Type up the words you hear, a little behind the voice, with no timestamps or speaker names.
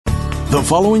The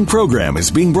following program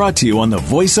is being brought to you on the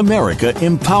Voice America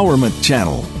Empowerment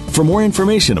Channel. For more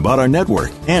information about our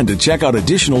network and to check out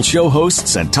additional show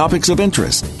hosts and topics of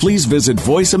interest, please visit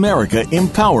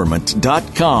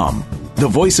voiceamericaempowerment.com. The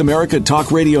Voice America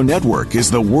Talk Radio Network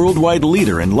is the worldwide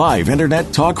leader in live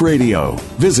Internet talk radio.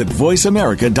 Visit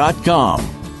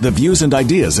voiceamerica.com. The views and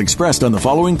ideas expressed on the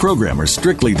following program are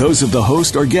strictly those of the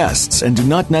host or guests and do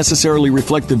not necessarily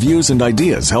reflect the views and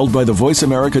ideas held by the Voice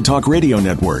America Talk Radio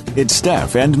Network, its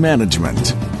staff, and management.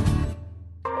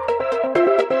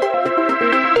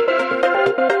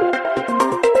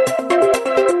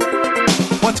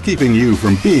 What's keeping you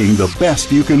from being the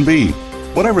best you can be?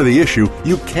 Whatever the issue,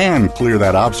 you can clear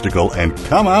that obstacle and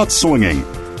come out swinging.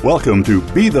 Welcome to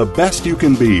Be the Best You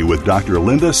Can Be with Dr.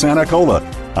 Linda Sanacola.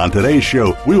 On today's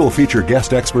show, we will feature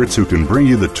guest experts who can bring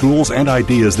you the tools and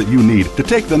ideas that you need to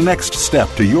take the next step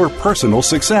to your personal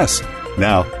success.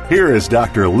 Now, here is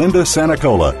Dr. Linda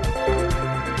Sanacola.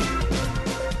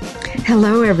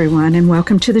 Hello, everyone, and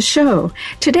welcome to the show.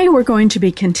 Today, we're going to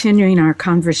be continuing our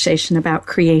conversation about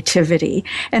creativity,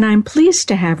 and I'm pleased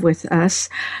to have with us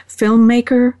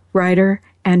filmmaker, writer,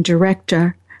 and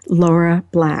director Laura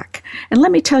Black. And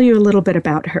let me tell you a little bit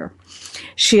about her.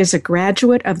 She is a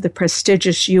graduate of the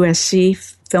prestigious USC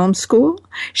Film School.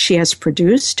 She has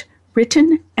produced,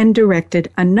 written, and directed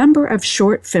a number of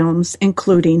short films,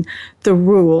 including The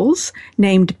Rules,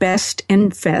 named Best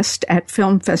in Fest at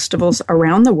film festivals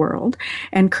around the world,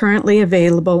 and currently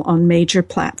available on major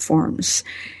platforms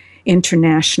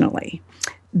internationally.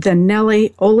 The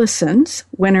Nellie Olisons,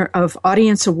 winner of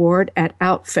Audience Award at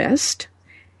Outfest,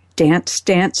 Dance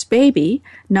Dance Baby,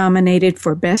 nominated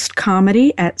for Best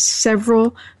Comedy at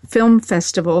several film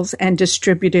festivals and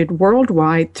distributed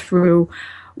worldwide through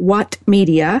What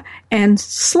Media, and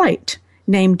Slight,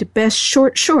 named Best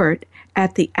Short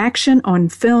at the Action on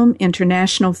Film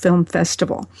International Film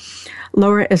Festival.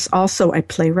 Laura is also a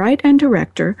playwright and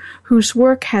director whose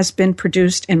work has been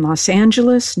produced in Los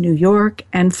Angeles, New York,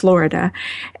 and Florida,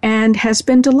 and has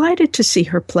been delighted to see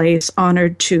her plays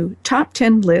honored to top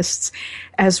 10 lists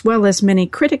as well as many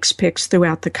critics' picks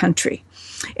throughout the country.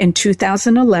 In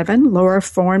 2011, Laura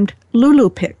formed Lulu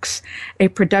Picks, a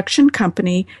production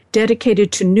company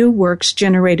dedicated to new works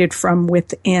generated from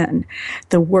within.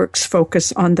 The works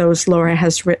focus on those Laura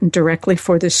has written directly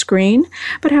for the screen,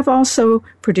 but have also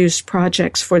produced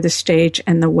projects for the stage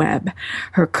and the web.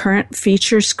 Her current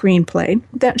feature screenplay,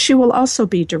 that she will also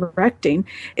be directing,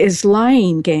 is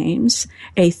Lying Games,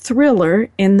 a thriller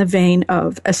in the vein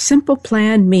of A Simple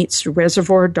Plan meets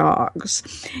Reservoir Dogs.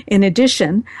 In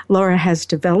addition, Laura has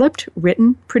developed,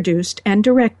 written, produced, and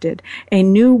directed a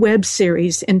new web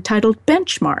series entitled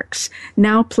Benchmarks,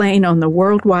 now playing on the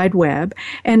World Wide Web,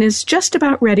 and is just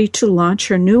about ready to launch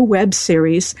her new web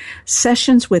series,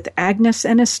 Sessions with Agnes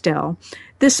and Estelle,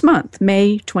 this month,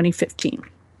 May 2015.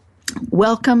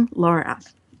 Welcome, Laura.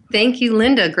 Thank you,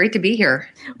 Linda. Great to be here.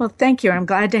 Well, thank you. I'm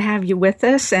glad to have you with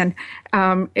us, and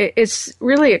it's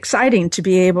really exciting to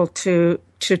be able to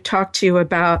talk to you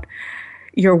about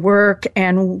your work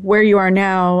and where you are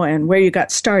now and where you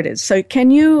got started. So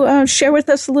can you share with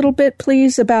us a little bit,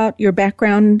 please, about your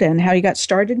background and how you got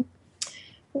started?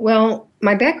 Well,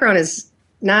 my background is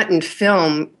not in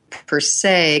film per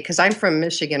se, because I'm from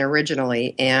Michigan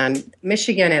originally, and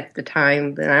Michigan at the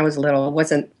time when I was little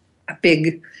wasn't a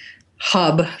big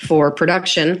hub for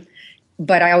production.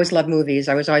 But I always loved movies.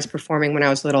 I was always performing when I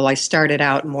was little. I started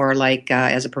out more like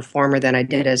as a performer than I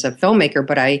did as a filmmaker,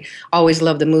 but I always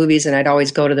loved the movies, and I'd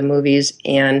always go to the movies.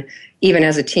 And even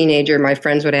as a teenager, my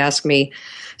friends would ask me,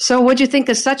 so what'd you think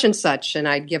of such and such? And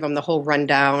I'd give them the whole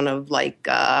rundown of like,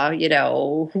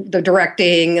 the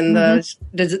directing and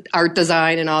the art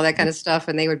design and all that kind of stuff.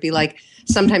 And they would be like,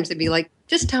 sometimes they'd be like,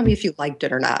 just tell me if you liked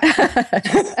it or not.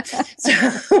 So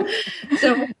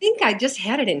I think I just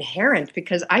had it inherent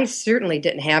because I certainly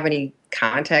didn't have any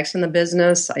contacts in the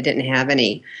business. I didn't have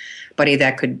anybody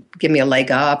that could give me a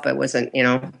leg up. It wasn't,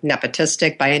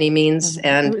 nepotistic by any means.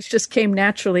 And it just came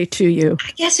naturally to you.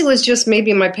 I guess it was just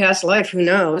maybe in my past life. Who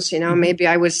knows? Maybe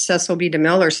I was Cecil B.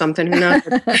 DeMille or something. Who knows?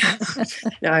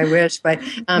 No, I wish. But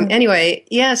anyway,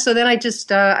 yeah. So then I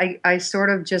just, I sort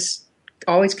of just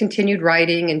always continued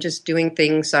writing and just doing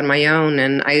things on my own.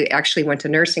 And I actually went to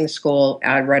nursing school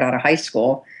right out of high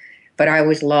school, but I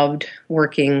always loved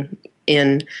working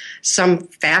in some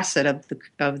facet of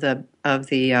the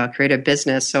creative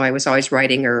business. So I was always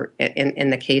writing, or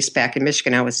in the case back in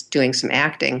Michigan, I was doing some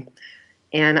acting.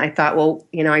 And I thought, well,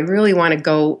 I really want to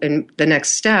go in the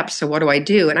next step. So what do I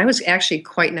do? And I was actually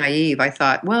quite naive. I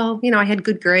thought, well, I had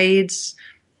good grades.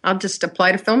 I'll just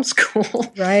apply to film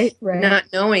school. Right. Not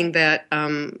knowing that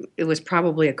it was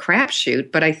probably a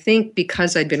crapshoot. But I think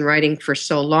because I'd been writing for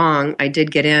so long, I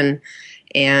did get in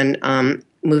and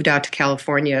moved out to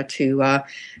California to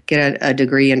get a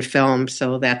degree in film.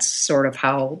 So that's sort of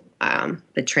how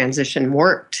the transition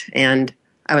worked. And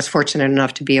I was fortunate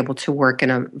enough to be able to work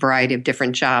in a variety of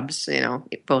different jobs,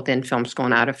 both in film school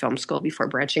and out of film school before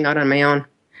branching out on my own.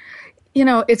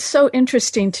 It's so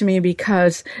interesting to me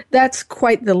because that's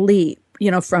quite the leap,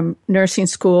 from nursing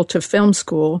school to film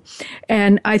school.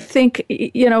 And I think,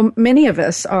 many of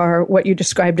us are what you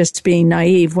described as being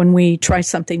naive when we try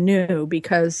something new,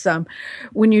 because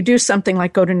when you do something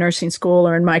like go to nursing school,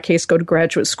 or in my case, go to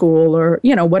graduate school, or,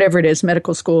 whatever it is,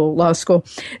 medical school, law school,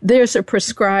 there's a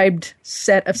prescribed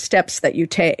set of steps that you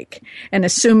take. And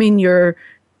assuming you're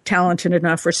talented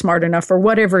enough or smart enough or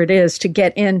whatever it is to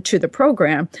get into the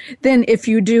program, then if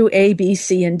you do A, B,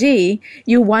 C, and D,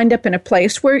 you wind up in a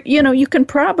place where, you can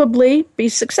probably be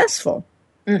successful.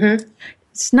 Mm-hmm.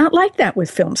 It's not like that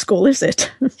with film school, is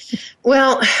it?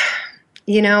 Well,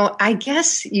 I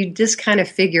guess you just kind of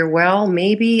figure, well,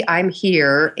 maybe I'm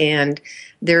here, and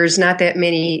there's not that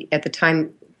many at the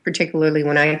time. Particularly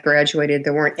when I graduated,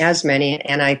 there weren't as many,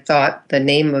 and I thought the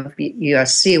name of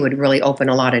USC would really open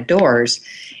a lot of doors.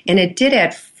 And it did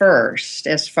at first,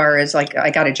 as far as I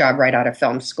got a job right out of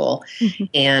film school.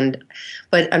 Mm-hmm.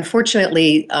 But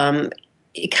unfortunately,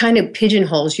 it kind of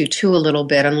pigeonholes you too a little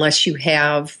bit unless you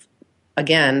have,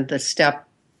 again, the step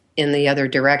in the other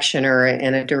direction or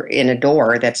in a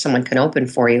door that someone can open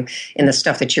for you in the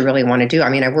stuff that you really want to do. I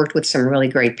mean, I worked with some really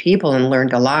great people and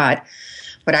learned a lot.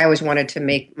 But I always wanted to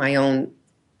make my own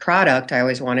product. I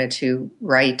always wanted to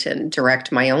write and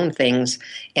direct my own things.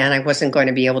 And I wasn't going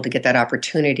to be able to get that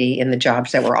opportunity in the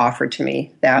jobs that were offered to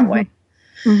me that way.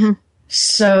 Mm-hmm.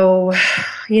 So,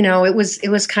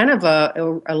 it was kind of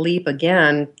a leap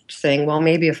again, saying, well,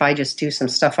 maybe if I just do some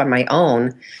stuff on my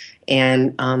own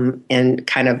and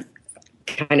kind of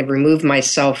remove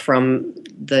myself from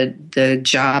the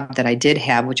job that I did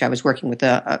have, which I was working with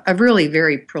a really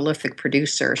very prolific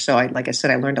producer. So like I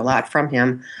said, I learned a lot from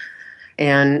him.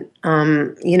 And,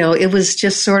 it was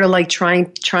just sort of like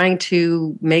trying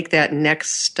to make that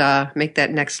next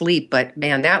leap. But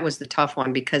man, that was the tough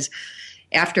one, because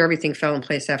after everything fell in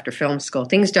place after film school,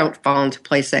 things don't fall into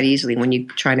place that easily when you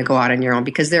try to go out on your own,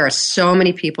 because there are so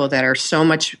many people that are so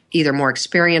much either more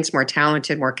experienced, more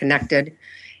talented, more connected.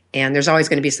 And there's always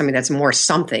going to be somebody that's more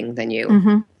something than you.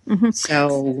 Mm-hmm, mm-hmm.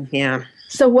 So, yeah.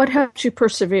 So what helped you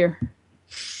persevere?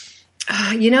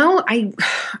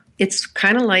 It's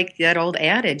kind of like that old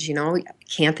adage, I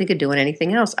can't think of doing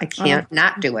anything else. I can't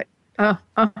not do it. I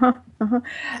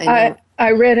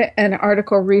read an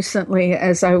article recently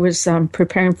as I was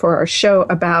preparing for our show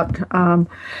about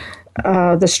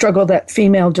the struggle that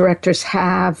female directors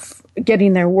have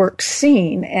getting their work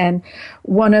seen. And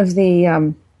one of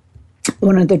the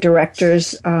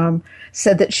directors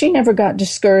said that she never got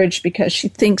discouraged because she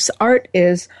thinks art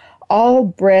is all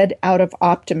bred out of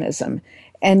optimism,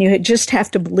 and you just have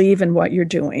to believe in what you're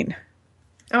doing.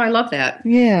 Oh, I love that.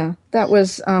 Yeah, that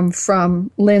was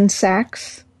from Lynn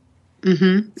Sachs.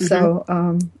 Mm-hmm,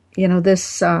 mm-hmm.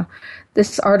 So,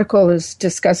 this article is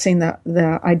discussing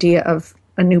the idea of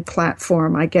a new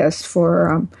platform, I guess,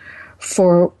 for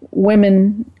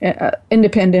women,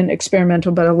 independent,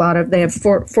 experimental, but they have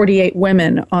 48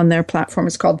 women on their platform.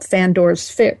 It's called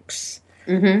Fandor's Fix.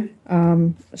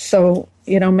 Mm-hmm. So,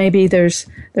 maybe there's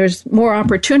more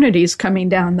opportunities coming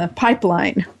down the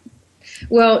pipeline.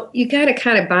 Well, you got to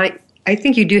kind of I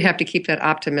think you do have to keep that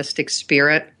optimistic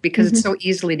spirit, because mm-hmm. it's so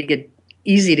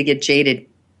easy to get jaded,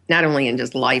 not only in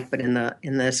just life, but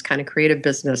in this kind of creative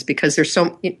business, because there's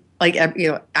so,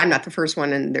 I'm not the first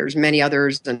one, and there's many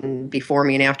others and before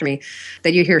me and after me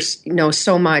that you hear,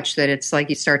 so much that it's like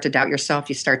you start to doubt yourself.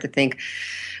 You start to think,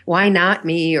 why not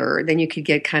me? Or then you could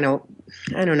get kind of,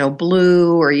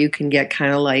 blue, or you can get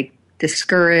kind of like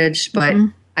discouraged. But mm-hmm.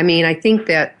 I mean, I think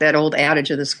that old adage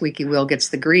of the squeaky wheel gets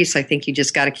the grease. I think you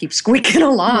just got to keep squeaking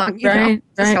along. Right.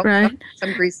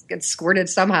 Some grease gets squirted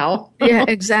somehow. Yeah,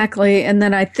 exactly. And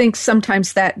then I think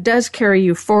sometimes that does carry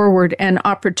you forward, and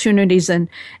opportunities and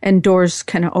doors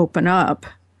can open up.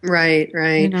 Right.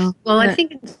 Well, I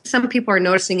think some people are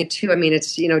noticing it too. I mean,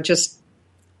 it's, just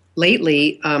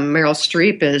lately, Meryl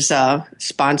Streep is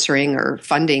sponsoring or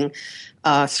funding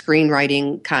a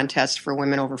screenwriting contest for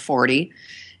women over 40.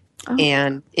 Oh.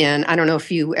 And I don't know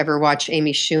if you ever watch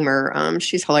Amy Schumer.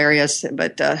 She's hilarious,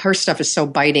 but her stuff is so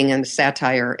biting and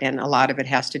satire, and a lot of it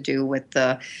has to do with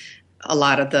a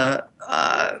lot of the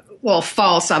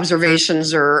false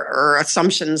observations or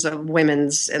assumptions of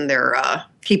women's and their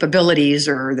capabilities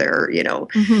or their,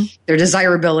 their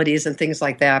desirabilities and things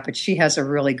like that. But she has a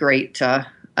really great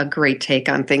take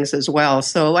on things as well.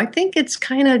 So I think it's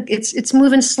it's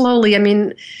moving slowly. I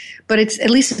mean, but at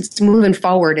least it's moving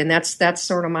forward, and that's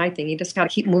sort of my thing. You just got to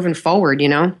keep moving forward,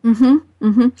 Mm-hmm.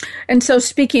 Mm-hmm. And so,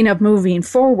 speaking of moving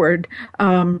forward,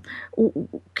 can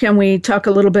we talk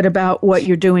a little bit about what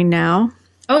you're doing now?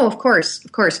 Oh, of course.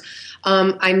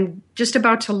 I'm just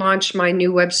about to launch my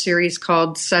new web series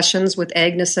called Sessions with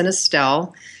Agnes and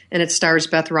Estelle, and it stars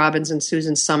Beth Robbins and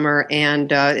Susan Summer.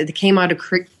 And it came out of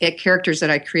characters that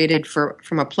I created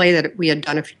from a play that we had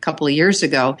done a couple of years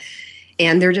ago.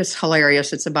 And they're just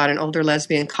hilarious. It's about an older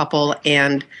lesbian couple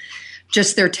and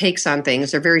just their takes on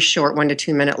things. They're very short, 1 to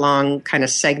 2 minute long kind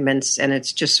of segments, and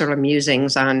it's just sort of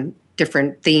musings on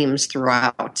different themes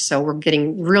throughout. So we're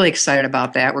getting really excited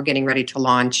about that. We're getting ready to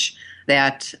launch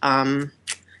that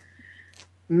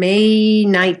May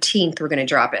 19th. We're going to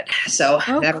drop it. So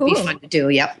that'll be fun to do.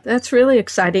 Yep. That's really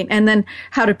exciting. And then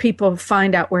how do people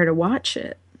find out where to watch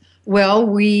it? Well,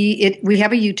 we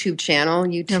have a YouTube channel,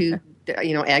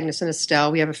 Agnes and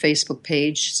Estelle. We have a Facebook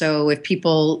page. So if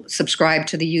people subscribe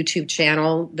to the YouTube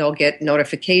channel, they'll get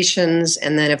notifications.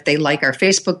 And then if they like our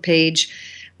Facebook page,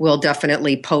 we'll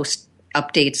definitely post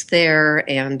updates there.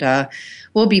 And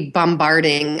we'll be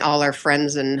bombarding all our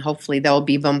friends, and hopefully they'll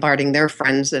be bombarding their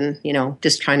friends, and,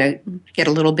 just trying to get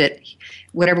a little bit,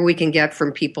 whatever we can get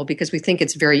from people, because we think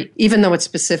it's even though it's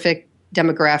specific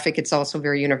demographic, it's also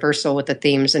very universal with the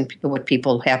themes and what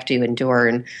people have to endure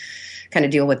and kind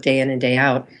of deal with day in and day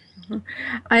out.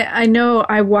 I know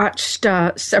I watched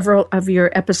several of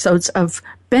your episodes of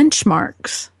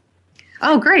Benchmarks.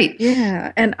 Oh, great.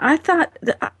 Yeah. And I thought,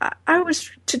 I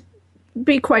was, to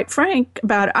be quite frank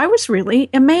about it, I was really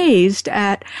amazed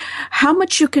at how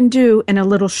much you can do in a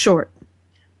little short.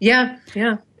 Yeah.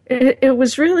 It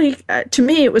was really, to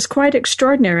me, it was quite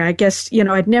extraordinary. I guess,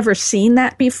 I'd never seen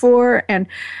that before. And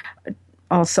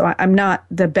also, I'm not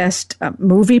the best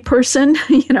movie person,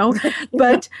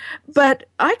 but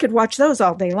I could watch those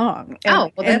all day long.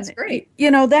 That's great.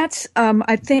 That's,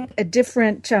 I think, a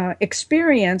different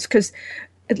experience, because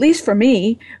at least for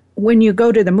me, when you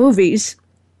go to the movies,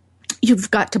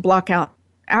 you've got to block out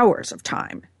hours of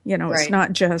time. Right. It's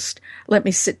not just let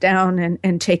me sit down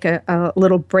and take a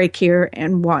little break here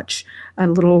and watch a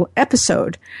little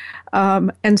episode.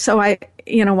 And so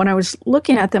when I was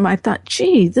looking at them, I thought,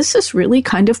 gee, this is really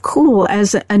kind of cool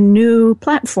as a new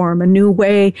platform, a new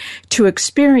way to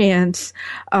experience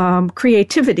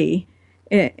creativity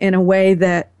in a way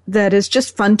that is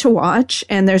just fun to watch,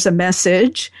 and there's a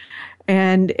message.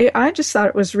 And I just thought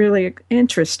it was really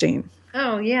interesting.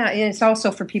 Oh, yeah. And it's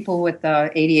also for people with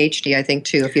ADHD, I think,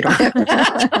 too, if you don't have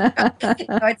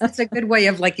it. It's a good way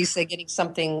of, like you say, getting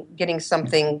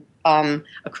something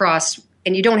across.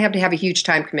 And you don't have to have a huge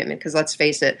time commitment, because let's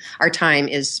face it, our time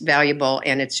is valuable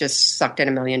and it's just sucked in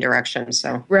a million directions.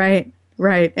 So Right.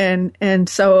 And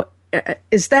so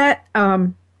is that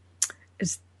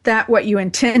what you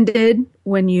intended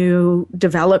when you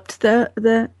developed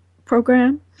the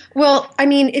program? Well, I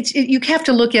mean, you have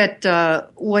to look at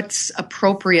what's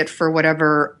appropriate for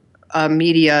whatever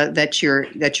media that you're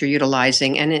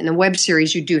utilizing. And in a web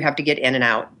series, you do have to get in and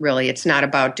out, really. It's not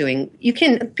about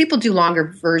people do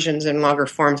longer versions and longer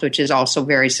forms, which is also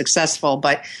very successful.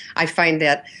 But I find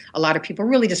that a lot of people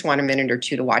really just want a minute or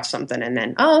two to watch something and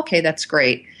then, oh, okay, that's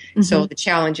great. Mm-hmm. So the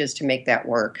challenge is to make that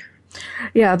work.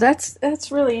 Yeah, that's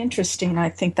really interesting, I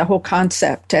think, the whole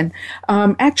concept. And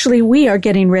actually, we are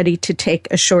getting ready to take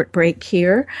a short break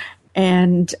here.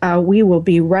 And we will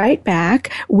be right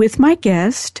back with my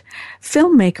guest,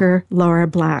 filmmaker Laura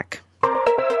Black.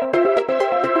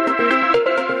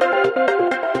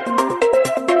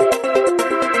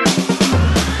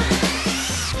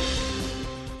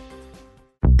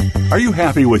 Are you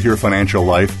happy with your financial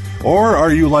life? Or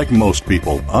are you like most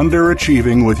people,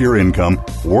 underachieving with your income,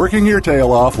 working your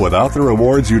tail off without the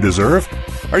rewards you deserve?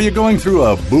 Are you going through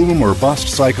a boom or bust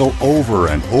cycle over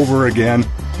and over again,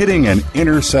 hitting an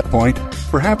inner set point?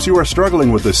 Perhaps you are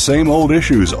struggling with the same old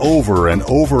issues over and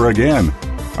over again.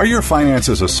 Are your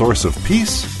finances a source of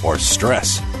peace or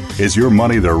stress? Is your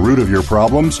money the root of your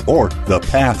problems or the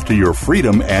path to your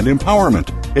freedom and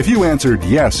empowerment? If you answered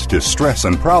yes to stress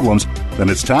and problems, then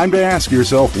it's time to ask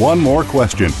yourself one more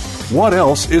question. What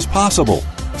else is possible?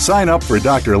 Sign up for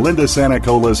Dr. Linda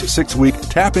Sanacola's 6-week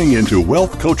Tapping Into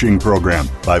Wealth coaching program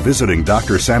by visiting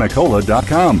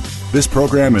drsanacola.com. This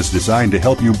program is designed to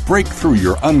help you break through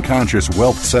your unconscious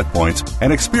wealth set points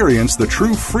and experience the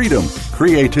true freedom,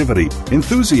 creativity,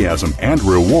 enthusiasm, and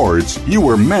rewards you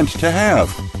were meant to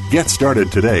have. Get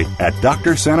started today at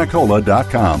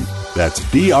drsanicola.com. That's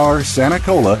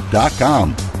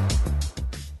drsanicola.com.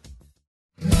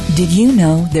 Did you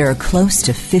know there are close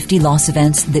to 50 loss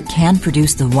events that can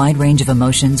produce the wide range of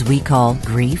emotions we call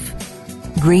grief?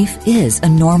 Grief is a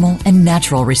normal and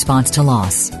natural response to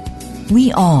loss.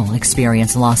 We all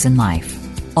experience loss in life.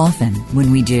 Often,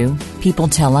 when we do, people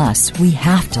tell us we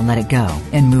have to let it go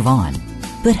and move on.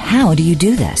 But how do you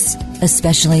do this,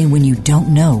 especially when you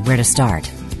don't know where to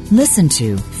start? Listen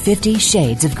to 50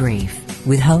 Shades of Grief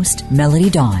with host Melody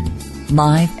Dawn,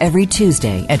 live every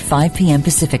Tuesday at 5 p.m.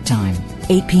 Pacific Time,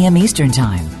 8 p.m. Eastern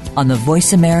Time on the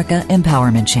Voice America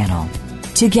Empowerment Channel.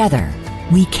 Together,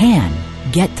 we can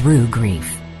get through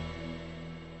grief.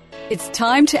 It's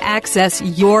time to access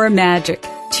your magic.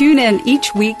 Tune in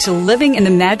each week to Living in the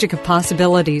Magic of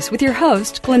Possibilities with your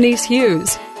host, Glenice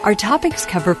Hughes. Our topics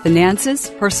cover finances,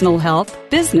 personal health,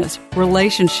 business,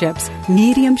 relationships,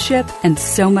 mediumship, and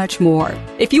so much more.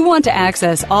 If you want to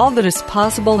access all that is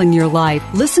possible in your life,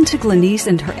 listen to Glenice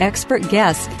and her expert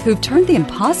guests who've turned the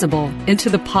impossible into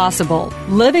the possible.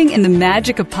 Living in the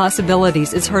Magic of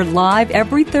Possibilities is heard live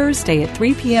every Thursday at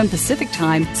 3 p.m. Pacific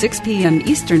Time, 6 p.m.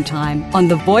 Eastern Time on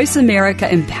the Voice America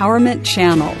Empowerment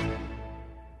Channel.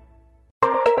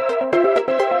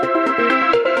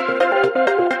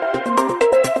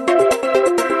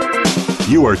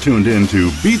 You are tuned in to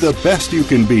Be the Best You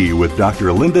Can Be with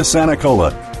Dr. Linda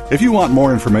Sanicola. If you want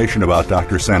more information about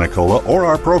Dr. Sanicola or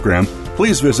our program,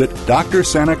 please visit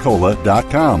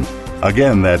drsanicola.com.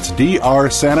 Again, that's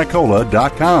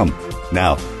drsanicola.com.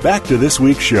 Now, back to this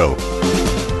week's show.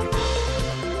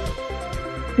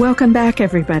 Welcome back,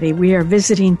 everybody. We are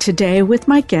visiting today with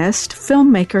my guest,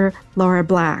 filmmaker Laura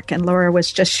Black. And Laura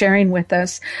was just sharing with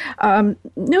us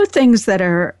new things that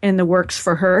are in the works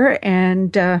for her.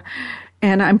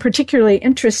 And I'm particularly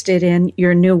interested in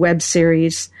your new web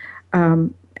series,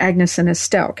 Agnes and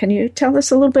Estelle. Can you tell us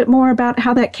a little bit more about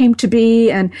how that came to be?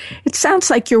 And it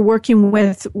sounds like you're working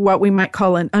with what we might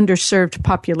call an underserved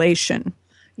population.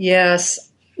 Yes.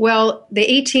 Well, the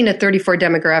 18 to 34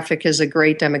 demographic is a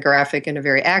great demographic and a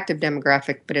very active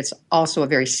demographic, but it's also a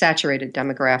very saturated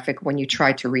demographic when you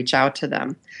try to reach out to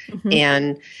them. Mm-hmm.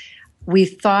 And we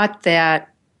thought that,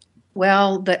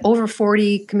 well, the over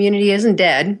 40 community isn't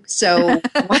dead, so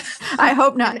I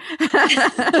hope not.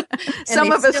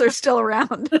 Some of us are still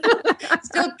around,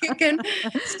 still kicking,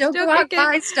 still go out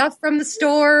buy stuff from the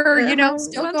store,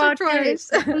 still go out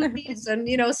to movies,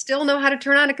 and still know how to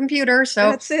turn on a computer.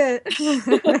 So that's it.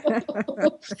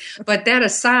 But that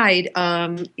aside,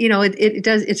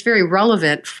 it's very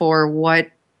relevant for what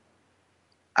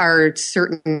are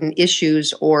certain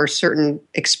issues or certain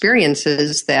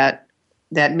experiences that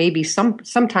maybe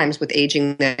sometimes with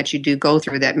aging that you do go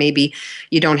through, that maybe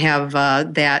you don't have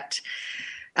that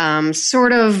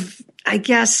sort of, I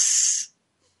guess,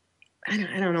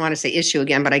 I don't want to say issue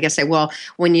again, but I guess I will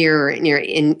when you're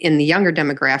in the younger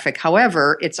demographic.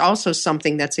 However, it's also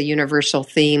something that's a universal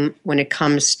theme when it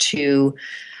comes to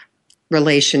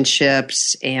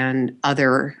relationships and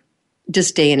other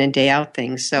just day in and day out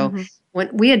things. So. Mm-hmm. When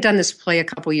we had done this play a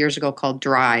couple years ago called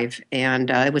Drive, and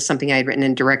it was something I had written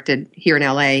and directed here in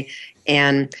LA,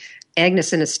 and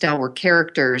Agnes and Estelle were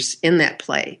characters in that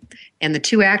play. And the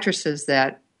two actresses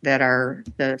that are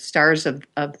the stars of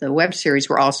the web series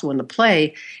were also in the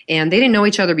play, and they didn't know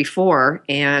each other before,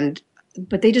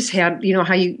 but they just had,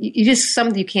 how you just,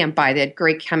 something you can't buy. They had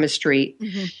great chemistry,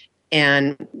 mm-hmm.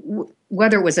 and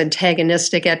whether it was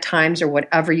antagonistic at times or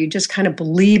whatever, you just kind of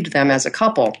believed them as a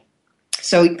couple.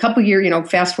 So a couple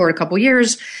years, fast forward a couple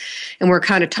years, and we're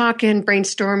kind of talking,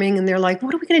 brainstorming, and they're like,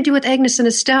 what are we going to do with Agnes and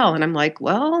Estelle? And I'm like,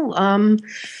 well,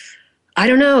 I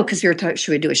don't know, because we were talking,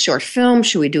 should we do a short film?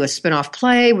 Should we do a spin-off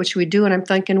play? What should we do? And I'm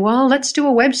thinking, well, let's do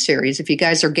a web series. If you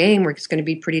guys are game, it's going to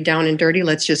be pretty down and dirty.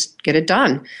 Let's just get it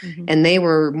done. Mm-hmm. And they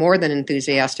were more than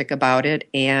enthusiastic about it.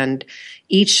 And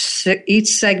each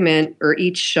segment or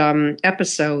each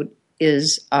episode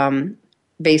is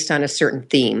based on a certain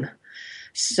theme.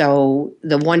 So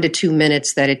the 1 to 2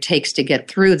 minutes that it takes to get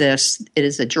through this, it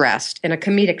is addressed in a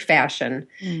comedic fashion,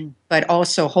 but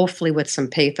also hopefully with some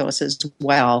pathos as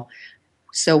well.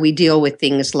 So we deal with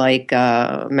things like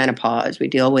menopause. We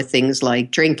deal with things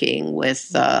like drinking,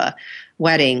 with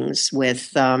weddings,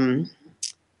 with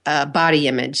body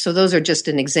image. So those are just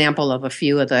an example of a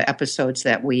few of the episodes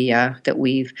that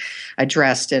we've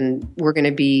addressed, and we're going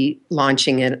to be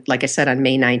launching it, like I said, on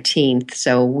May 19th.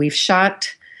 So we've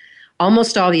shot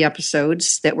almost all the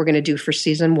episodes that we're going to do for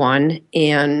season 1,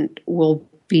 and we'll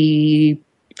be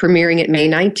premiering it May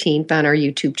 19th on our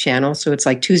YouTube channel. So it's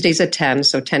like Tuesdays at 10,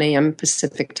 so 10 a.m.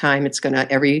 Pacific time. It's going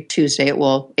to, every Tuesday it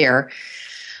will air.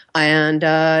 And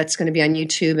it's going to be on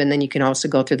YouTube, and then you can also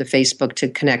go through the Facebook to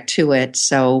connect to it.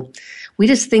 So we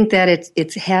just think that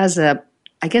it has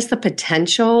the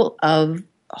potential of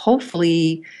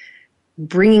hopefully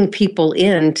bringing people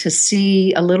in to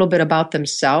see a little bit about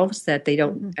themselves that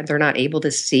they're not able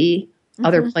to see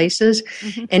other places.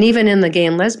 And even in the gay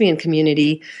and lesbian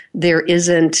community, there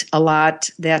isn't a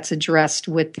lot that's addressed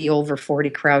with the over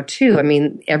 40 crowd too. I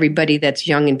mean, everybody that's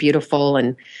young and beautiful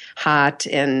and hot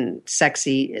and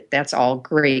sexy, that's all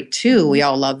great too. We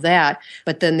all love that.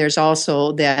 But then there's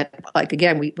also that, like,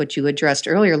 again, what you addressed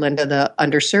earlier, Linda, the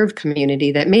underserved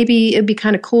community, that maybe it'd be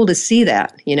kind of cool to see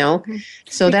that, So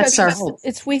because that's our hope.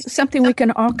 It's something we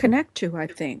can all connect to, I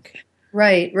think.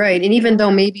 Right. And even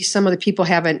though maybe some of the people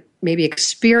haven't maybe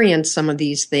experienced some of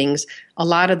these things, a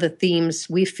lot of the themes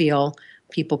we feel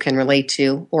people can relate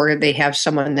to, or they have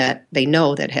someone that they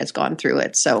know that has gone through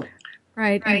it. So,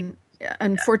 right. And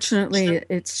unfortunately,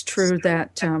 it's true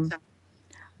that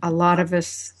a lot of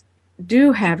us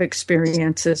do have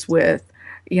experiences with,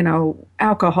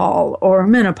 alcohol or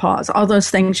menopause, all those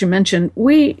things you mentioned.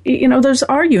 Those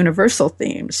are universal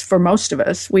themes for most of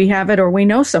us. We have it, or we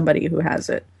know somebody who has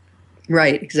it.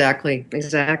 Right, exactly.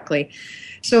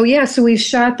 So we've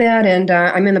shot that, and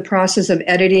I'm in the process of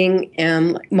editing,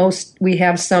 and we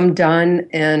have some done,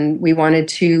 and we wanted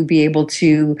to be able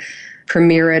to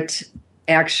premiere it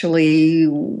actually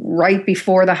right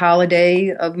before the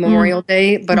holiday of Memorial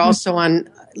Day, but also on,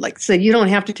 like I said, you don't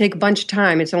have to take a bunch of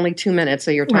time. It's only 2 minutes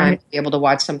of your time to be able to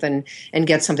watch something and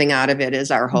get something out of it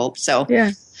is our hope. So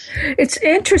yeah. It's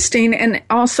interesting, and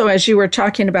also as you were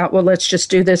talking about, well, let's just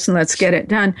do this and let's get it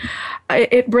done,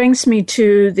 it brings me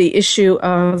to the issue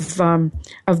of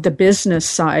the business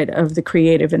side of the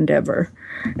creative endeavor.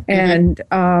 And,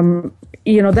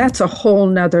 that's a whole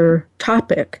nother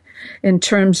topic in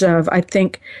terms of, I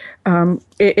think,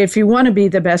 if you want to be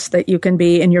the best that you can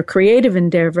be in your creative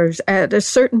endeavors, at a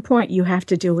certain point you have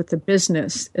to deal with the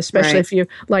business, especially if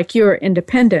you're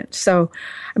independent. So,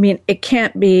 I mean, it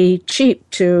can't be cheap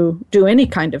to do any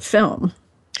kind of film.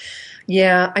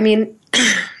 Yeah, I mean,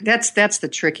 that's the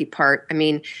tricky part. I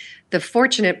mean, the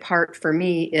fortunate part for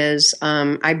me is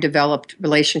I've developed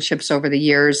relationships over the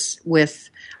years with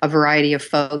a variety of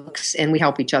folks, and we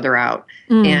help each other out.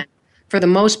 And for the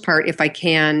most part, if I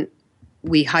can,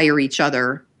 we hire each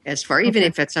other as far, even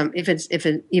if it's a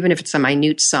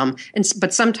minute sum.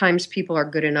 But sometimes people are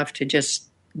good enough to just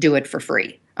do it for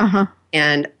free.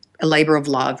 And a labor of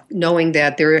love, knowing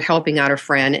that they're helping out a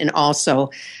friend, and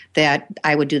also that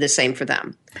I would do the same for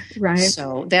them. Right.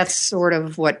 So that's sort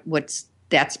of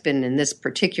that's been in this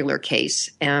particular case.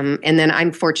 And then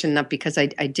I'm fortunate enough because I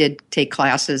did take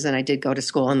classes and I did go to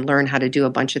school and learn how to do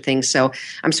a bunch of things. So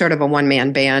I'm sort of a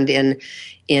one-man band in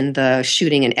the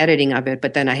shooting and editing of it.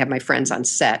 But then I have my friends on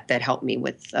set that help me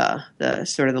with the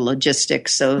sort of the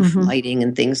logistics of lighting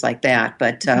and things like that.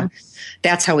 But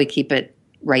that's how we keep it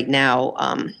right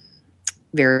now.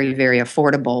 Very, very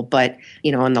affordable. But,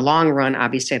 in the long run,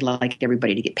 obviously I'd like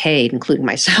everybody to get paid, including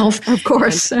myself. Of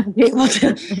course.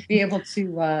 Be able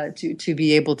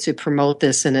to promote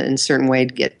this in a certain way,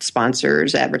 to get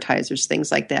sponsors, advertisers, things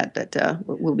like that. That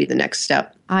will be the next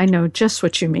step. I know just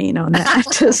what you mean on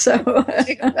that. So,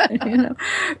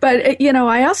 but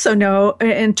I also know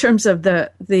in terms of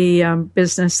the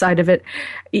business side of it,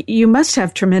 you must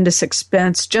have tremendous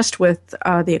expense just with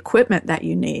the equipment that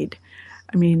you need.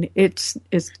 I mean, it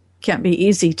can't be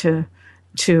easy to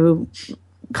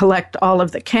collect all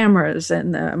of the cameras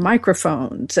and the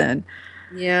microphones and.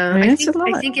 Yeah, I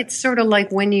think it's sort of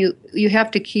like when you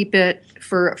have to keep it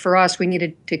for us. We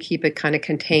needed to keep it kind of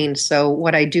contained. So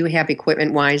what I do have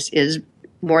equipment wise is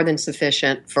more than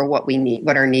sufficient for what we need,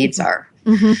 what our needs are.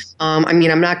 I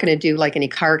mean, I'm not going to do like any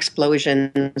car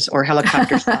explosions or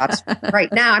helicopter stops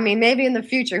right now. I mean, maybe in the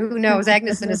future, who knows?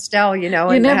 Agnes and Estelle, you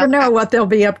never know what they'll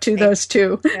be up to. Those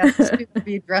two,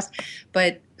 be addressed.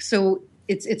 But so.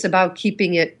 It's about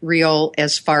keeping it real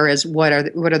as far as what are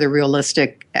the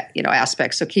realistic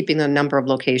aspects. So keeping the number of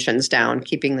locations down,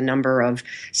 keeping the number of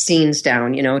scenes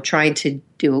down. Trying to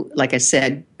do, like I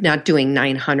said, not doing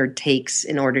 900 takes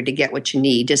in order to get what you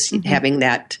need. Just having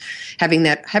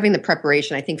the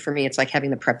preparation. I think for me, it's like having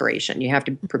the preparation. You have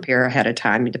to prepare ahead of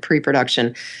time. The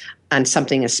pre-production on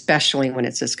something, especially when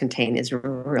it's this contained, is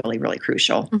really, really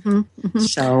crucial.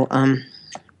 So.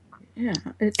 Yeah,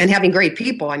 and having great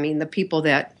people. I mean, the people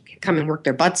that come and work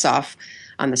their butts off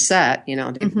on the set,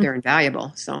 they're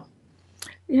invaluable. So,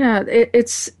 yeah,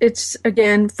 it's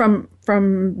again from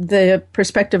the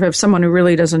perspective of someone who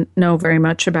really doesn't know very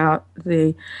much about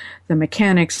the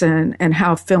mechanics and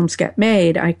how films get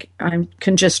made. I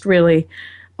can just really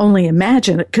only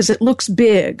imagine it because it looks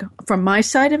big. From my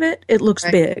side of it, it looks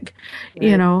big.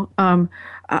 Right.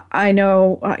 I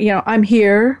know, I'm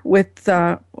here with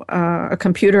a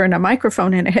computer and a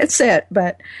microphone and a headset,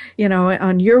 but,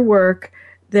 on your work,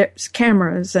 there's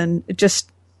cameras and just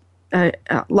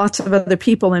lots of other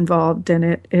people involved, and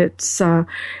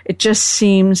it just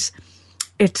seems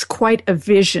it's quite a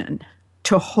vision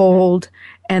to hold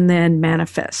and then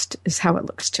manifest is how it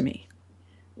looks to me.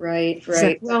 Right.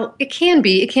 Well, it can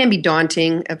be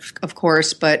daunting, of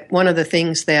course, but one of the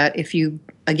things that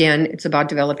again, it's about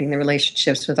developing the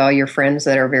relationships with all your friends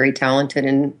that are very talented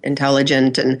and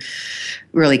intelligent and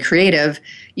really creative.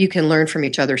 You can learn from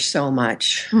each other so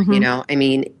much,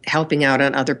 helping out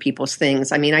on other people's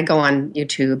things. I go on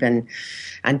YouTube and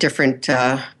on different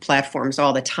platforms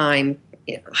all the time.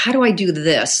 How do I do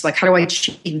this? Like, how do I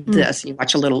achieve this? And you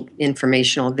watch a little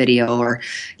informational video or,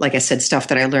 like I said, stuff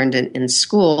that I learned in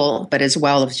school, but as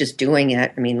well as just doing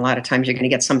it. A lot of times you're going to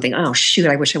get something, oh, shoot,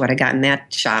 I wish I would have gotten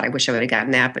that shot. I wish I would have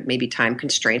gotten that, but maybe time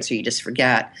constraints or you just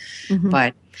forget.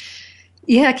 But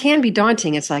yeah, it can be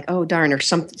daunting. It's like, oh, darn, or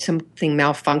something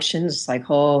malfunctions. It's like,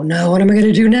 oh, no, what am I going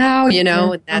to do now?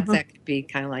 That could be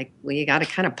kind of like, well, you got to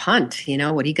kind of punt.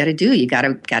 What do you got to do? You got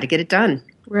to get it done.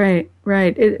 Right.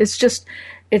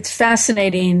 It's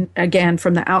fascinating, again,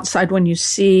 from the outside when you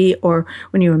see or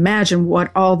when you imagine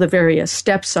what all the various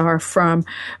steps are from,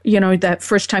 that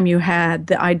first time you had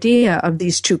the idea of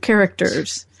these two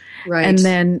characters. Right. And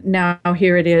then now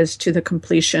here it is to the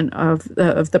completion of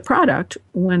the product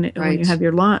when you have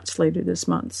your launch later this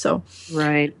month. So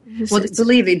right. Well,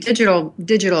 believe me, digital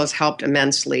has helped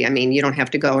immensely. You don't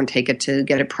have to go and take it to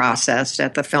get it processed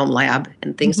at the film lab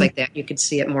and things like that. You could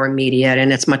see it more immediate,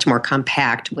 and it's much more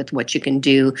compact with what you can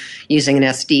do using an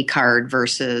SD card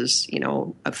versus,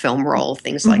 a film roll,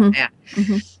 things like that.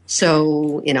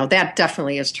 So, that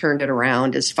definitely has turned it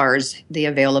around as far as the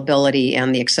availability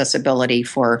and the accessibility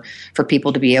for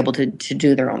people to be able to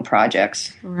do their own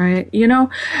projects. Right.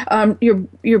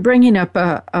 You're bringing up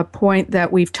a point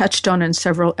that we've touched on in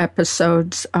several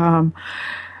episodes of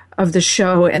the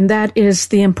show, and that is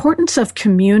the importance of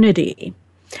community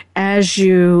as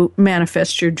you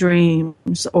manifest your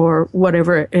dreams or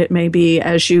whatever it may be,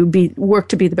 as you work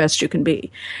to be the best you can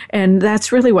be. And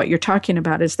that's really what you're talking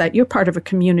about, is that you're part of a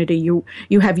community.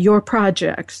 You have your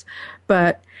projects,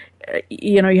 but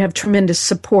you have tremendous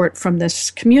support from this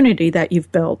community that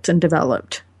you've built and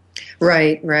developed.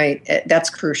 Right. That's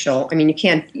crucial. You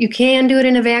can do it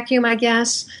in a vacuum, I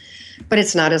guess, but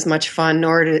it's not as much fun,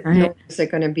 nor is it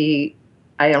going to be,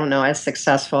 I don't know, as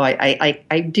successful.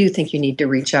 I do think you need to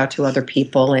reach out to other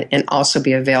people and also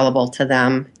be available to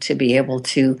them to be able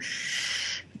to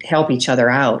help each other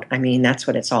out. That's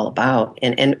what it's all about.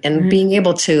 And being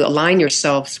able to align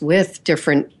yourselves with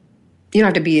different, you don't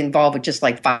have to be involved with just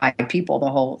like 5 people the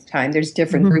whole time. There's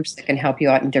different groups that can help you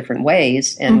out in different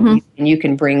ways, and you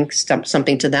can bring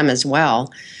something to them as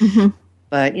well.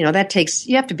 But, that takes,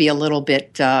 you have to be a little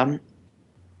bit,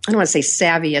 I don't want to say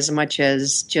savvy as much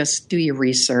as just do your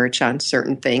research on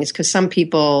certain things, because some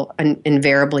people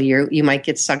invariably you might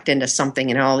get sucked into something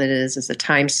and all it is a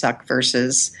time suck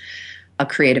versus a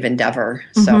creative endeavor.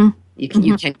 So you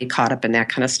can get caught up in that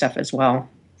kind of stuff as well.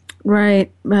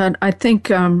 Right. But I think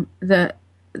that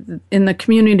in the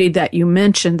community that you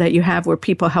mentioned that you have, where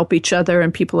people help each other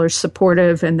and people are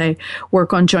supportive and they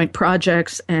work on joint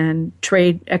projects and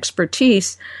trade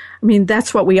expertise,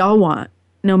 that's what we all want,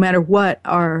 no matter what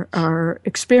our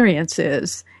experience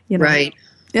is, Right.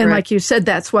 And like you said,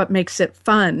 that's what makes it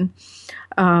fun.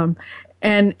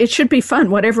 And it should be fun,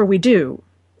 whatever we do.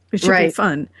 It should be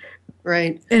fun.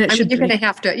 Right. And you're going to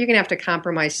have to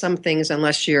compromise some things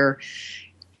unless you're,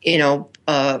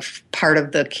 part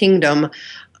of the kingdom.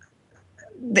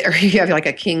 There you have like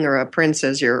a king or a prince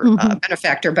as your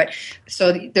benefactor. But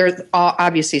so there's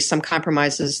obviously some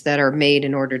compromises that are made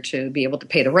in order to be able to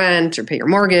pay the rent or pay your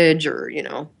mortgage or,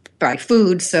 buy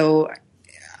food. So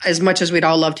as much as we'd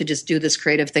all love to just do this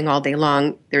creative thing all day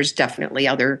long, there's definitely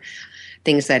other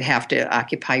things that have to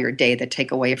occupy your day that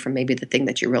take away from maybe the thing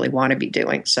that you really want to be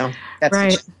doing. So that's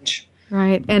right. the challenge.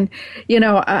 Right. And,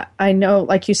 I know,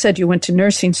 like you said, you went to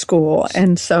nursing school.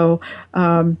 And so,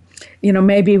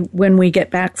 maybe when we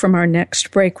get back from our next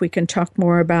break, we can talk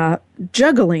more about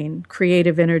juggling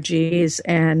creative energies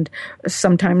and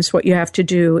sometimes what you have to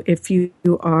do if you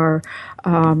are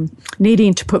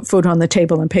needing to put food on the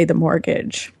table and pay the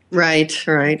mortgage. Right.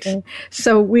 Okay.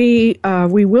 So we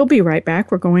will be right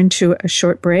back. We're going to a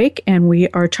short break, and we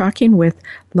are talking with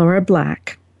Laura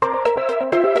Black.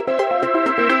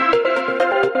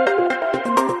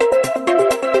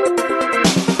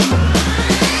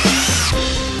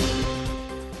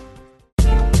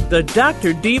 The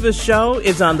Dr. Diva Show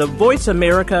is on the Voice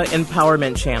America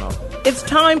Empowerment Channel. It's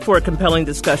time for a compelling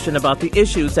discussion about the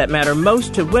issues that matter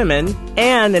most to women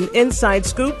and an inside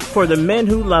scoop for the men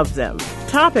who love them.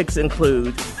 Topics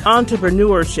include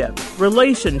entrepreneurship,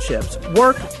 relationships,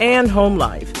 work, and home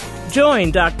life.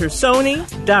 Join Dr.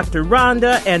 Soni, Dr.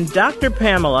 Rhonda, and Dr.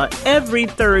 Pamela every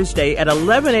Thursday at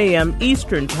 11 a.m.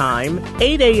 Eastern Time,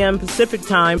 8 a.m. Pacific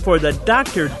Time for the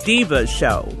Dr. Diva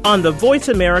Show on the Voice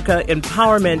America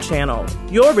Empowerment Channel.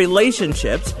 Your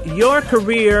relationships, your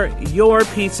career, your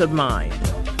peace of mind.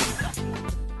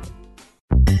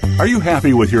 Are you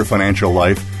happy with your financial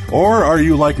life? Or are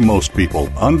you like most people,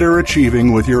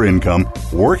 underachieving with your income,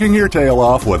 working your tail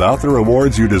off without the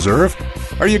rewards you deserve?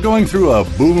 Are you going through a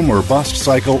boom or bust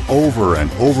cycle over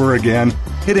and over again,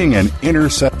 hitting an inner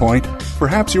set point?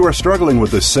 Perhaps you are struggling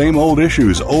with the same old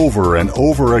issues over and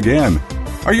over again.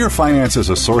 Are your finances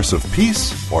a source of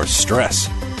peace or stress?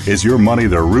 Is your money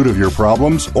the root of your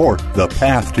problems or the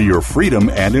path to your freedom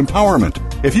and empowerment?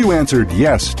 If you answered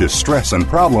yes to stress and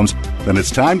problems, then it's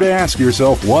time to ask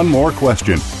yourself one more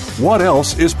question. What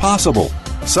else is possible?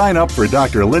 Sign up for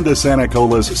Dr. Linda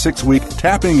Sanacola's 6-week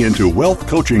Tapping into Wealth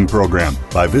coaching program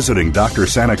by visiting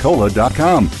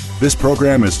drsanacola.com. This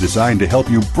program is designed to help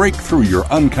you break through your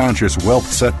unconscious wealth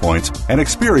set points and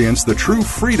experience the true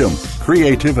freedom,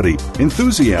 creativity,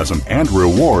 enthusiasm, and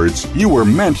rewards you were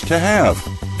meant to have.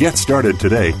 Get started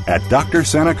today at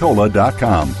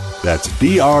drsanacola.com. That's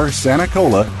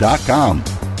drsanacola.com.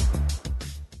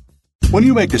 When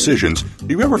you make decisions,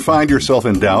 do you ever find yourself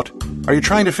in doubt? Are you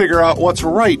trying to figure out what's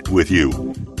right with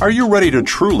you? Are you ready to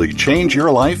truly change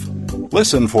your life?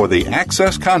 Listen for the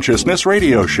Access Consciousness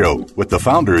radio show with the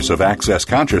founders of Access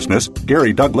Consciousness,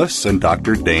 Gary Douglas and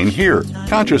Dr. Dane Heer.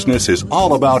 Consciousness is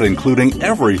all about including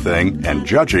everything and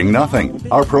judging nothing.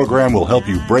 Our program will help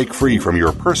you break free from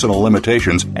your personal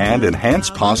limitations and enhance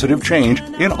positive change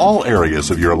in all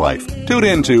areas of your life. Tune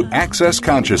in to Access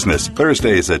Consciousness,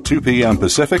 Thursdays at 2 p.m.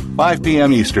 Pacific, 5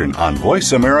 p.m. Eastern on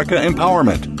Voice America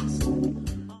Empowerment.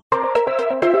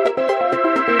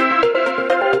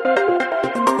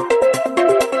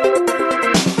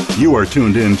 You are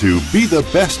tuned in to Be the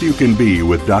Best You Can Be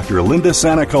with Dr. Linda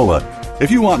Sanacola. If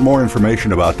you want more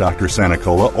information about Dr.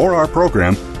 Sanacola or our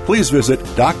program, please visit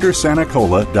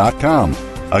drsanacola.com.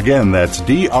 Again, that's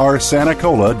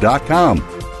drsanacola.com.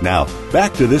 Now,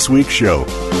 back to this week's show.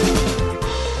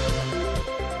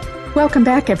 Welcome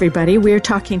back, everybody. We're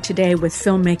talking today with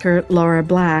filmmaker Laura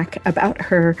Black about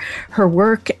her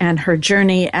work and her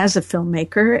journey as a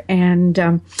filmmaker.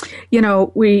 And,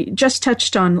 we just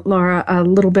touched on, Laura, a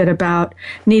little bit about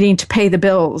needing to pay the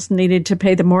bills, needed to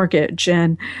pay the mortgage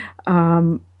and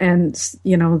the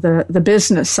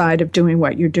business side of doing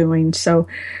what you're doing. So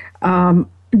do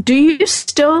you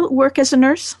still work as a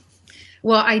nurse?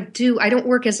 Well, I do. I don't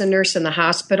work as a nurse in the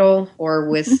hospital or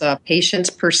with patients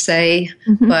per se,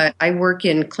 but I work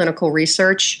in clinical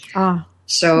research.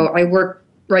 So I work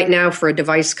right now for a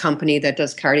device company that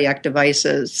does cardiac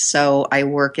devices. So I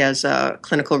work as a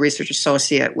clinical research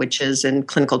associate, which is in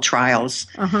clinical trials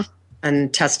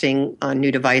and testing on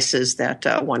new devices that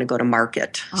want to go to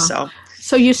market.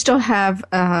 So you still have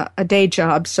a day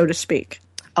job, so to speak.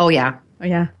 Oh, yeah.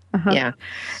 Yeah. Yeah.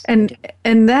 And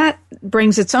that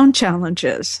brings its own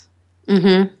challenges.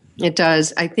 It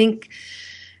does. I think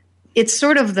it's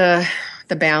sort of the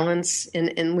balance,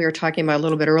 and we were talking about a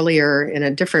little bit earlier in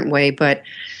a different way, but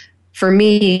for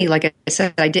me, like I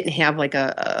said, I didn't have like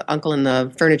a uncle in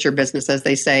the furniture business, as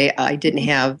they say. I didn't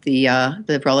have the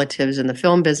relatives in the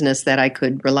film business that I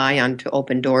could rely on to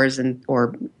open doors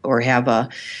or have a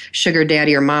sugar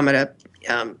daddy or mama to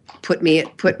put me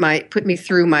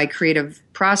through my creative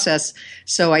process.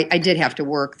 So I did have to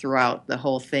work throughout the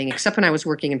whole thing, except when I was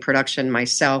working in production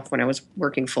myself, when I was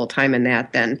working full time in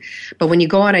that then. But when you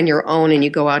go out on your own and you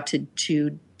go out to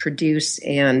produce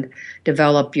and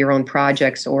develop your own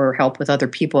projects or help with other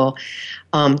people,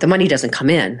 the money doesn't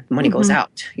come in. The money goes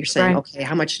out. You're saying, okay,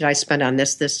 how much did I spend on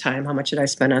this time? How much did I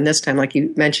spend on this time? Like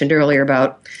you mentioned earlier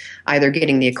about either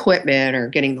getting the equipment or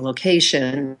getting the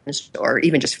locations or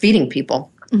even just feeding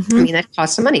people. I mean, that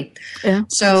costs some money. Yeah,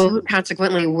 so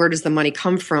consequently, where does the money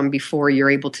come from before you're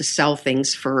able to sell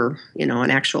things for,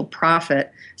 an actual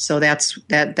profit? So that's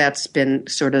been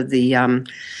sort of the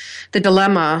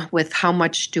dilemma with how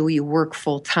much do you work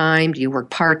full time? Do you work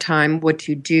part time? What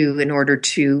do you do in order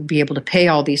to be able to pay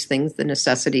all these things, the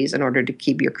necessities, in order to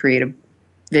keep your creative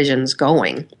visions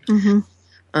going?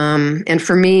 And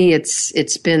for me,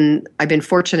 I've been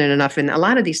fortunate enough, and a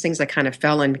lot of these things I kind of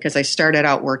fell in because I started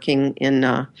out working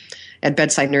at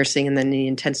bedside nursing and then the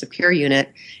intensive care unit,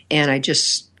 and I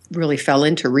just really fell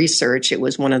into research. It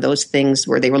was one of those things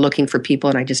where they were looking for people,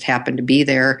 and I just happened to be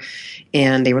there,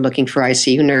 and they were looking for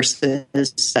ICU nurses,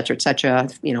 et cetera, et cetera.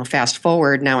 Fast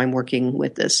forward, now I'm working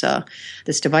with this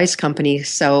device company.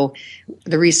 So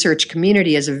the research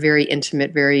community is a very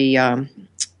intimate, very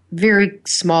very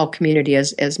small community.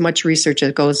 As much research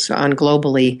as goes on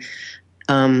globally,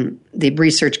 the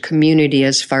research community,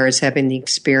 as far as having the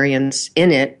experience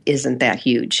in it, isn't that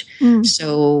huge.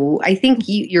 So I think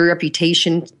your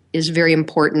reputation is very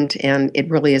important, and it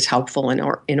really is helpful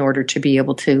in order to be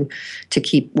able to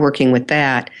keep working with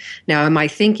that. Now, am I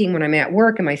thinking when I'm at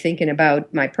work, am I thinking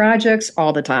about my projects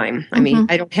all the time? I mean,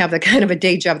 I don't have the kind of a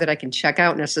day job that I can check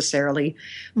out necessarily,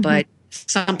 but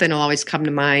something will always come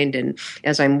to mind. And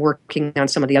as I'm working on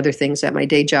some of the other things at my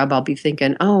day job, I'll be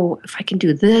thinking, oh, if I can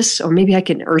do this, or maybe I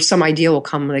can, or some idea will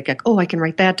come like, oh, I can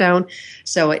write that down.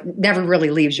 So it never really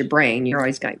leaves your brain. You're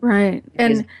always going, right.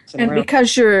 And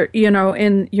because you're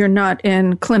not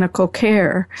in clinical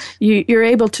care, you're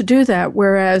able to do that.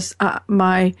 Whereas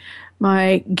my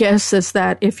guess is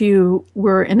that if you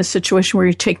were in a situation where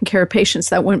you're taking care of patients,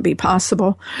 that wouldn't be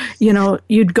possible.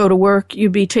 You'd go to work,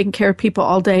 you'd be taking care of people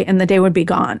all day, and the day would be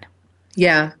gone.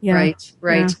 Yeah. Right.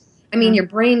 Yeah. I mean, your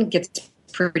brain gets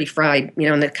pretty fried,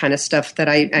 and that kind of stuff that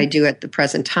I do at the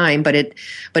present time. But it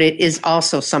is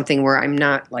also something where I'm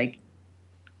not like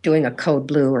doing a code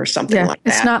blue or something like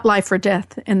that. It's not life or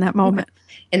death in that moment.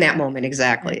 In that moment,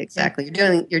 exactly.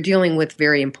 You're dealing with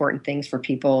very important things for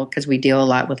people, because we deal a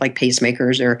lot with like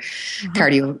pacemakers or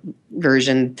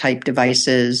cardioversion type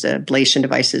devices, ablation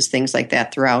devices, things like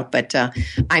that throughout. But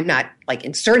I'm not like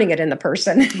inserting it in the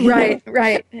person. Right.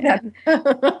 And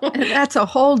that's a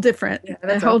whole different,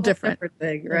 different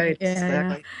thing, right? Yeah.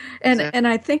 Exactly. And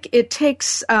I think it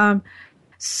takes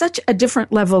such a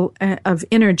different level of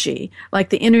energy, like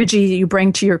the energy you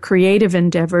bring to your creative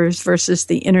endeavors versus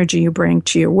the energy you bring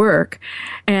to your work.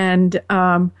 And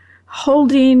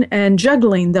holding and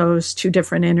juggling those two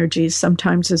different energies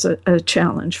sometimes is a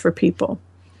challenge for people.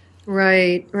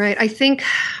 Right. I think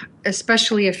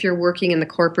especially if you're working in the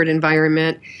corporate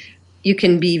environment, you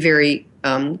can be very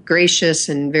gracious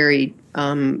and very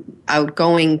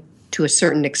outgoing to a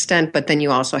certain extent, but then you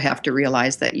also have to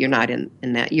realize that you're not in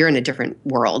that. You're in a different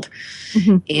world.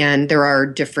 And there are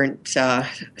different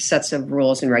sets of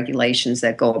rules and regulations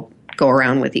that go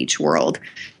around with each world.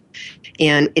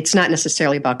 And it's not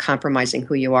necessarily about compromising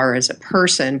who you are as a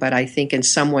person, but I think in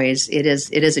some ways it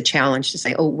is a challenge to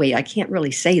say, oh, wait, I can't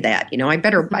really say that. I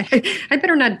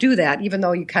better not do that, even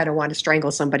though you kind of want to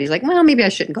strangle somebody. It's like, well, maybe I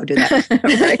shouldn't go do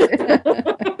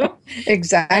that. Right.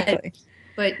 Exactly.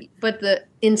 But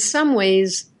in some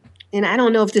ways, and I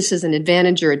don't know if this is an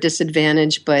advantage or a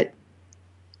disadvantage, but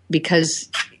because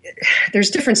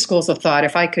there's different schools of thought.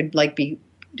 If I could be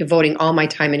devoting all my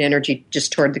time and energy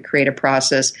just toward the creative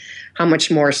process, how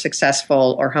much more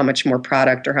successful or how much more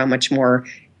product or how much more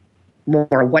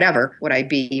whatever would I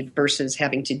be versus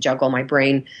having to juggle my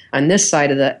brain on this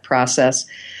side of the process.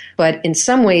 But in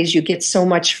some ways, you get so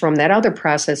much from that other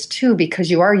process, too, because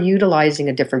you are utilizing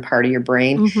a different part of your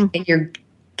brain, and you're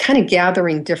kind of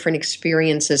gathering different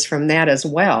experiences from that as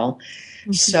well.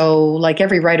 So like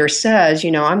every writer says,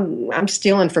 I'm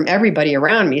stealing from everybody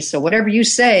around me. So whatever you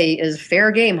say is fair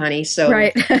game, honey. So,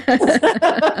 right.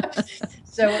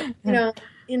 So,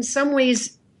 in some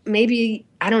ways, maybe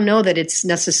I don't know that it's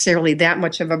necessarily that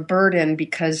much of a burden,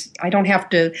 because I don't have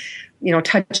to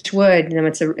touch wood.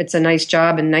 It's a nice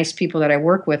job and nice people that I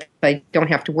work with. I don't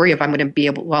have to worry if I'm going to be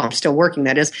able. Well, I'm still working.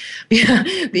 That is, be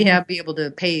able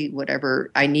to pay whatever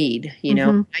I need.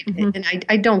 And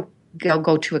I don't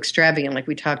go too extravagant, like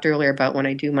we talked earlier about when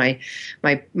I do my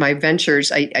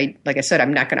ventures. I like I said,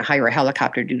 I'm not going to hire a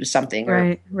helicopter to do something.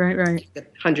 Right.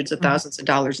 Get hundreds of thousands of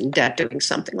dollars in debt doing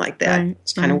something like that. Right.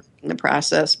 It's kind of working the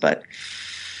process, but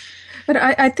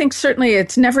I think certainly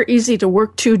it's never easy to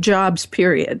work two jobs.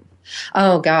 Period.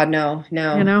 Oh, God, no.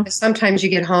 Sometimes you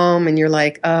get home and you're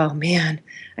like, oh, man,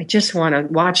 I just want to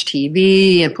watch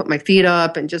TV and put my feet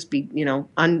up and just be,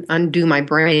 undo my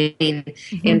brain.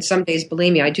 And some days,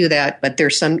 believe me, I do that. But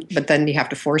then you have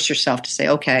to force yourself to say,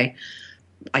 okay,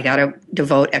 I got to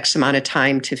devote X amount of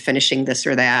time to finishing this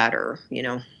or that, or,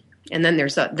 and then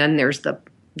there's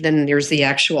the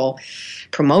actual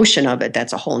promotion of it.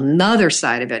 That's a whole nother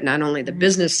side of it. Not only the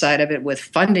business side of it with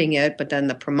funding it, but then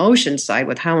the promotion side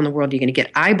with how in the world are you going to get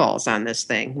eyeballs on this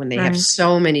thing when they have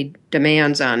so many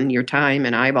demands on your time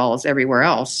and eyeballs everywhere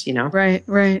else,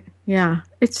 Right. Yeah.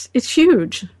 It's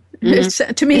huge.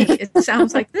 To me, it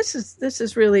sounds like this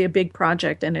is really a big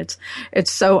project, and it's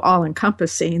so all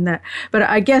encompassing that. But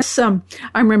I guess I'm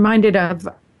reminded of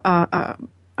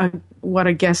what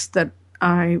a guest that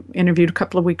I interviewed a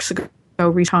couple of weeks ago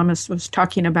Reese Thomas was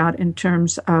talking about in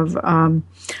terms of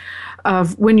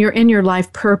when you're in your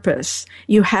life purpose,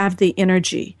 you have the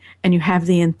energy and you have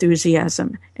the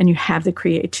enthusiasm and you have the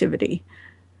creativity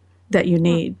that you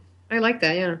need. I like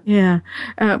that, yeah.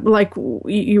 Yeah. Like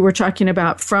you were talking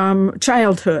about from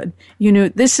childhood, you knew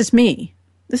this is me.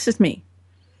 This is me.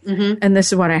 Mm-hmm. And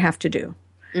this is what I have to do.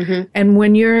 Mm-hmm. And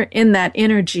when you're in that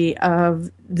energy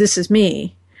of this is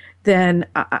me, then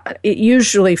it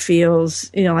usually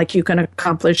feels, like you can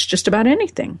accomplish just about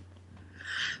anything.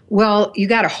 Well, you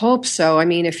got to hope so. I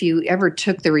mean, if you ever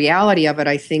took the reality of it,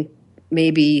 I think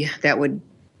maybe that would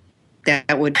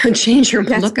change your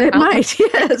look. It might,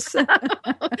 yes.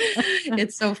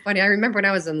 It's so funny. I remember when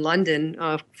I was in London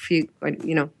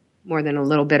more than a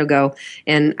little bit ago,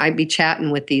 and I'd be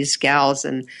chatting with these gals,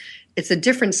 and it's a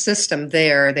different system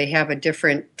there. They have a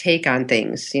different take on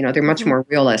things. They're much more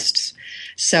realists.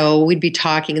 So we'd be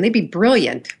talking, and they'd be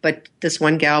brilliant. But this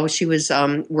one gal, she was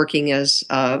working as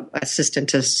assistant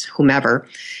to whomever,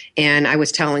 and I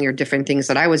was telling her different things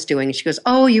that I was doing. And she goes,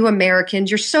 "Oh, you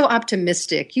Americans, you're so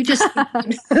optimistic. You just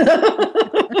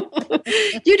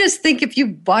you just think if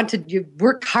you you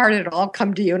work hard, it'll all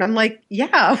come to you." And I'm like,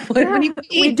 "Yeah, what do you mean?"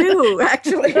 We do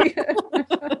actually."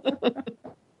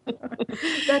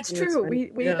 That's true. We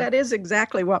that is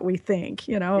exactly what we think,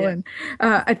 And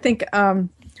I think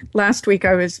last week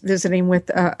I was visiting with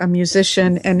a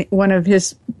musician, and one of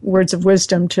his words of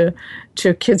wisdom to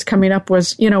kids coming up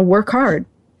was, work hard,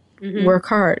 work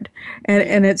hard.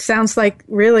 And it sounds like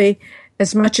really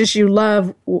as much as you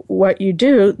love what you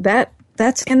do,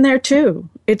 that's in there too.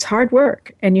 It's hard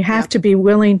work, and you have to be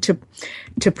willing to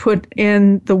put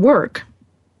in the work.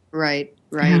 Right.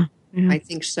 Yeah. I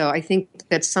think so. I think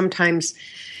that sometimes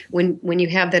when you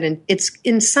have that, it's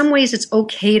in some ways it's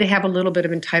okay to have a little bit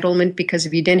of entitlement, because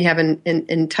if you didn't have an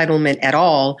entitlement at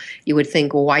all, you would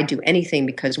think, well, why do anything?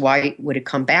 Because why would it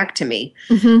come back to me?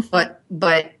 Mm-hmm.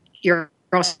 But you're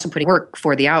also putting work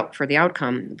for the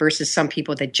outcome, versus some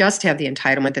people that just have the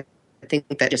entitlement that think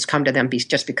that just come to them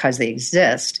just because they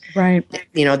exist. Right.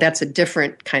 That's a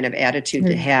different kind of attitude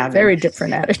to have. Very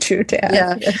different attitude to have.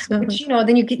 Yeah. Yes. But,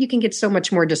 then you can get so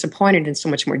much more disappointed and so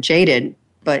much more jaded.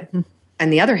 But on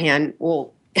the other hand,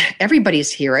 well,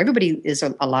 everybody's here. Everybody is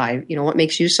alive. What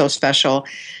makes you so special?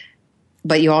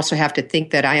 But you also have to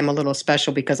think that I am a little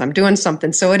special because I'm doing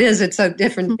something. So it's a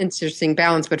different, interesting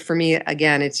balance. But for me,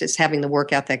 again, it's just having the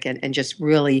work ethic and just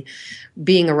really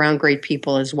being around great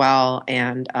people as well.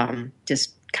 And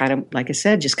just kind of, like I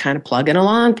said, just kind of plugging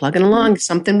along.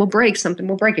 Something will break.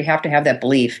 You have to have that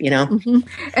belief, Mm-hmm.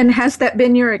 And has that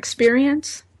been your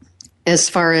experience? As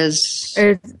far as...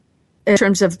 in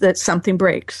terms of that something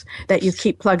breaks, that you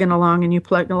keep plugging along and you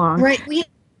plug along. Right.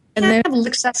 And then have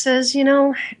successes,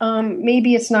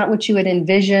 maybe it's not what you had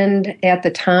envisioned at the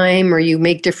time, or you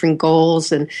make different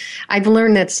goals. And I've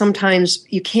learned that sometimes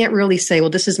you can't really say, well,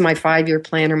 this is my 5-year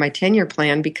plan or my 10-year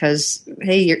plan, because,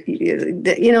 hey,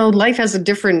 life has a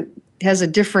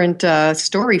different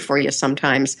story for you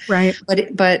sometimes. Right.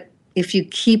 But if you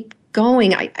keep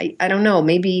going, I don't know,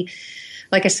 maybe,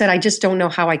 like I said, I just don't know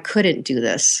how I couldn't do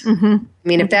this. Mm-hmm. I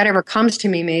mean, if that ever comes to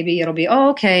me, maybe it'll be,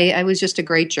 oh, okay, it was just a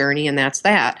great journey and that's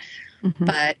that. Mm-hmm.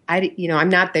 But I'm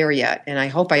not there yet, and I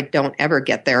hope I don't ever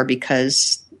get there,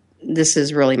 because this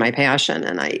is really my passion,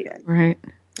 and I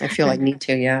feel I need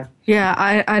to. Yeah.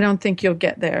 Yeah, I don't think you'll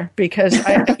get there, because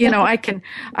I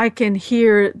can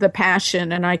hear the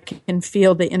passion, and I can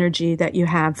feel the energy that you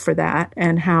have for that,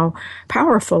 and how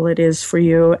powerful it is for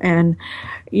you. And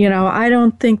I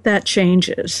don't think that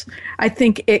changes. I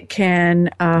think it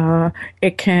can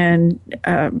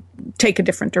take a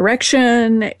different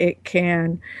direction. It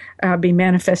can be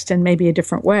manifest in maybe a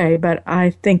different way. But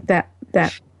I think that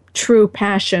true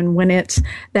passion, when it's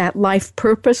that life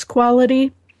purpose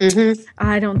quality, mm-hmm.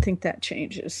 I don't think that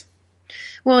changes.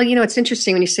 Well, it's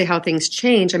interesting when you say how things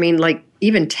change. I mean, like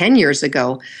even 10 years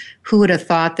ago, who would have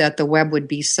thought that the web would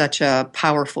be such a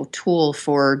powerful tool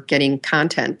for getting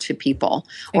content to people?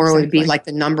 Or Exactly. It would be like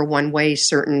the number one way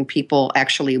certain people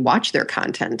actually watch their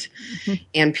content. Mm-hmm.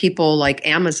 And people like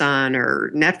Amazon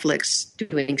or Netflix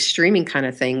doing streaming kind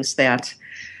of things that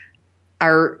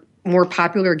are more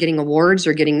popular, getting awards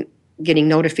or getting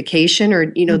notification, or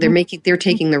mm-hmm. they're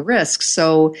taking the risks.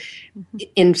 So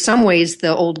in some ways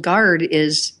the old guard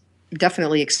is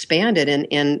definitely expanded,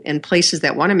 and places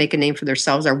that want to make a name for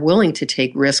themselves are willing to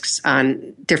take risks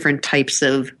on different types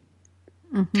of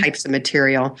types of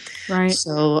material. Right.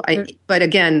 So, but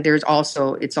again, there's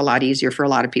also, it's a lot easier for a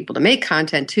lot of people to make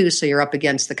content too, so you're up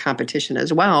against the competition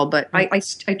as well. But I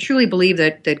truly believe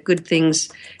that good things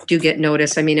do get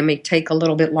noticed. I mean, it may take a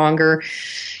little bit longer.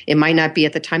 It might not be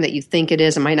at the time that you think it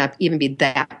is. It might not even be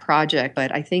that project.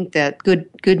 But I think that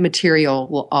good material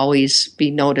will always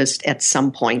be noticed at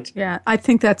some point. Yeah, I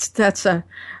think that's a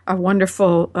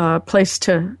wonderful place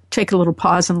to take a little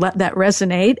pause and let that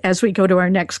resonate as we go to our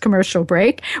next commercial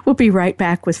break. We'll be right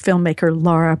back with filmmaker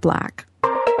Laura Black.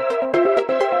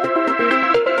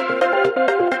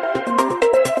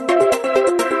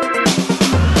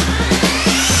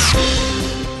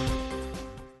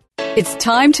 It's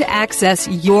time to access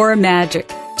your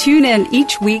magic. Tune in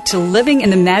each week to Living in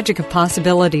the Magic of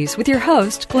Possibilities with your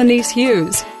host, Glenise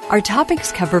Hughes. Our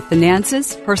topics cover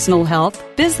finances, personal health,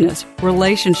 business,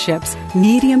 relationships,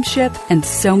 mediumship, and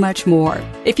so much more.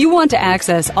 If you want to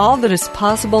access all that is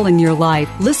possible in your life,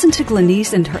 listen to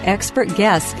Glenise and her expert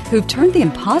guests who've turned the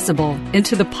impossible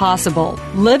into the possible.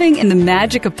 Living in the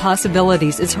Magic of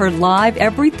Possibilities is heard live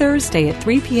every Thursday at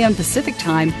 3 p.m. Pacific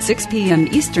Time, 6 p.m.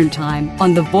 Eastern Time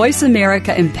on the Voice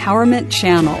America Empowerment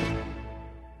Channel.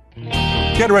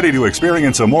 Get ready to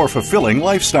experience a more fulfilling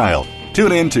lifestyle.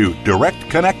 Tune in to Direct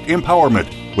Connect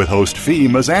Empowerment with host Fee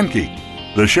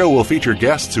Mazanke. The show will feature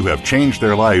guests who have changed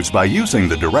their lives by using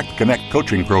the Direct Connect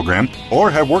coaching program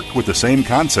or have worked with the same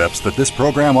concepts that this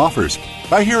program offers.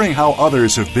 By hearing how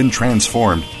others have been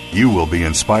transformed, you will be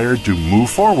inspired to move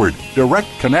forward. Direct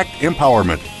Connect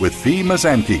Empowerment with Fee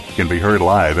Mazanke can be heard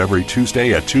live every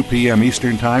Tuesday at 2 p.m.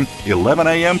 Eastern Time, 11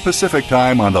 a.m. Pacific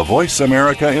Time on the Voice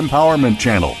America Empowerment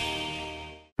Channel.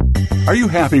 Are you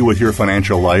happy with your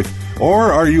financial life?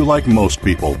 Or are you like most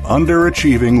people,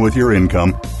 underachieving with your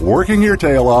income, working your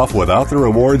tail off without the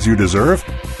rewards you deserve?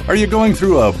 Are you going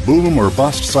through a boom or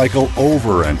bust cycle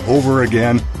over and over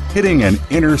again, hitting an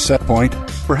inner set point?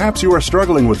 Perhaps you are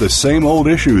struggling with the same old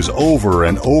issues over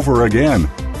and over again.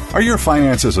 Are your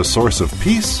finances a source of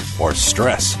peace or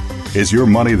stress? Is your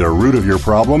money the root of your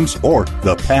problems or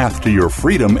the path to your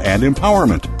freedom and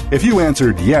empowerment? If you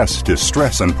answered yes to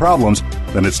stress and problems,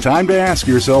 then it's time to ask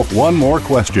yourself one more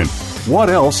question. What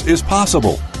else is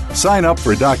possible? Sign up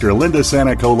for Dr. Linda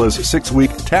Sanacola's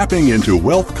 6-week Tapping into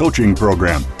Wealth coaching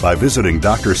program by visiting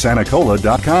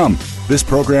drsanacola.com. This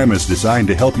program is designed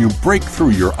to help you break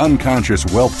through your unconscious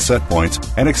wealth set points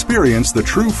and experience the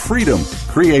true freedom,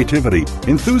 creativity,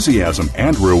 enthusiasm,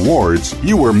 and rewards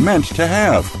you were meant to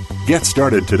have. Get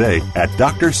started today at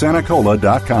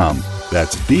drsanacola.com.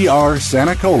 That's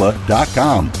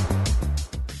drsanacola.com.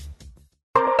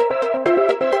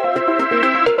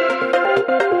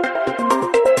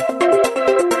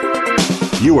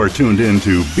 You are tuned in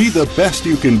to Be the Best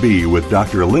You Can Be with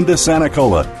Dr. Linda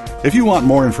Sanacola. If you want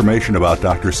more information about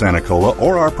Dr. Sanacola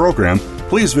or our program,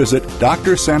 please visit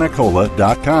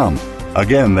drsanacola.com.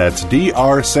 Again, that's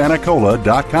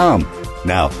drsanacola.com.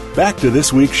 Now, back to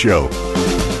this week's show.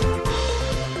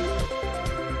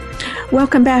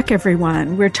 Welcome back,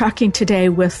 everyone. We're talking today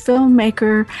with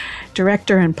filmmaker,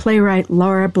 director, and playwright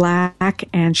Laura Black,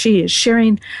 and she is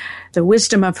sharing the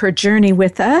wisdom of her journey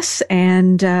with us.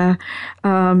 And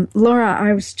Laura,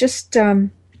 I was just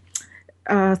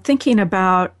thinking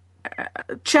about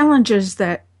challenges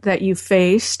that you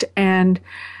faced, and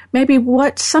maybe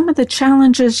what some of the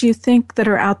challenges you think that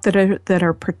are out there that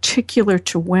are particular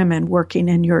to women working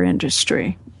in your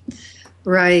industry.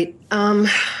 Right.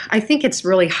 I think it's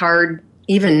really hard,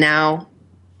 even now,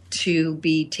 to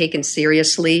be taken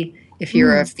seriously if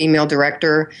you're a female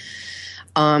director.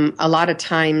 A lot of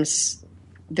times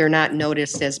they're not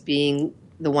noticed as being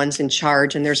the ones in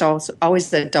charge, and there's also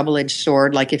always the double-edged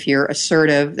sword. Like if you're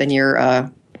assertive, then you're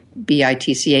a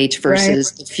bitch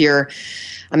versus if you're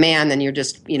a man, then you're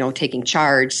just, taking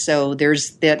charge. So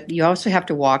there's that. You also have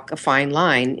to walk a fine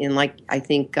line. And like, I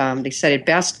think they said it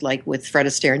best, like with Fred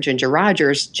Astaire and Ginger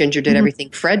Rogers. Ginger did everything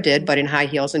Fred did, but in high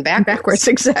heels and backwards.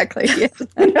 Exactly. Yes.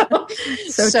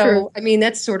 So true. I mean,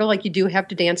 that's sort of like you do have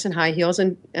to dance in high heels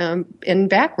and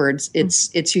backwards.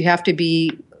 It's you have to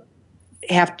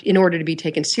in order to be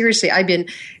taken seriously. I've been,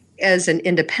 as an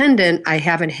independent, I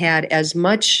haven't had as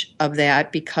much of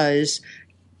that because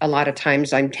a lot of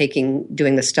times I'm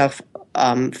doing the stuff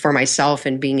for myself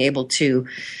and being able to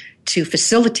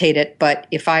facilitate it. But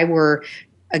if I were,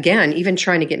 again, even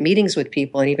trying to get meetings with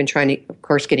people and even trying to, of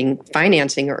course, getting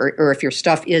financing, or if your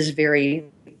stuff is very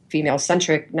female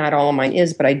centric, not all of mine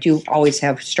is, but I do always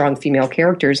have strong female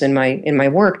characters in my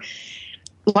work.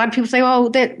 A lot of people say,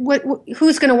 "Oh,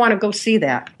 who's going to want to go see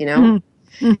that?"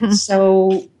 Mm-hmm.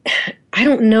 So I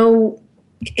don't know.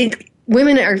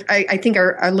 women I think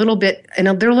are a little bit, and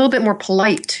they're a little bit more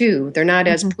polite too. They're not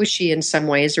as pushy in some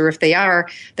ways, or if they are,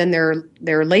 then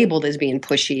they're labeled as being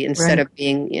pushy instead of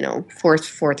being,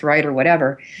 forthright or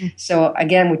whatever. So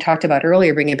again, we talked about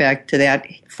earlier, bringing it back to that,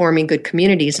 forming good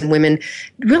communities, and women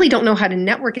really don't know how to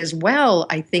network as well,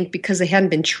 I think, because they hadn't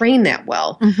been trained that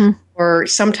well. Or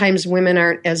sometimes women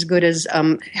aren't as good as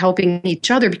helping each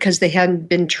other because they hadn't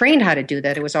been trained how to do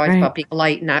that. It was always about being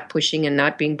polite, not pushing, and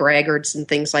not being braggarts and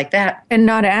things like that. And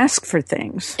not ask for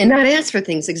things.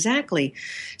 Exactly.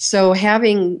 So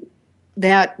having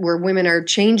that where women are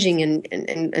changing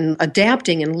and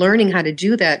adapting and learning how to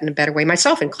do that in a better way,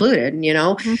 myself included,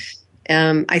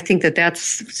 I think that's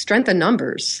strength in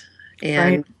numbers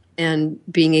and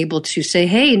being able to say,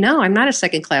 hey, no, I'm not a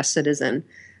second-class citizen.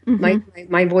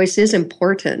 My voice is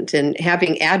important, and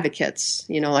having advocates,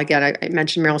 again, I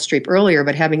mentioned Meryl Streep earlier,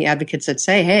 but having advocates that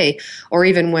say, hey, or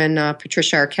even when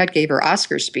Patricia Arquette gave her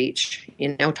Oscar speech,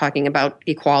 talking about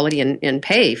equality and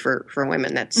pay for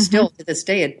women, that's still to this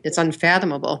day, it's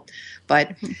unfathomable.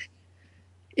 But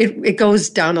it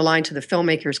goes down the line to the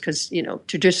filmmakers because,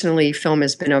 traditionally film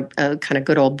has been a kind of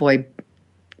good old boy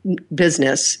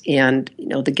business, and,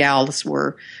 the gals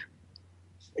were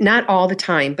not all the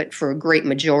time, but for a great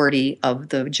majority of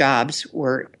the jobs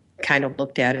were kind of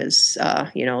looked at as,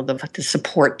 the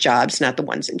support jobs, not the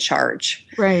ones in charge.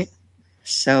 Right.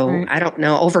 So I don't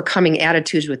know, overcoming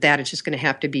attitudes with that, it's just going to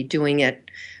have to be doing it.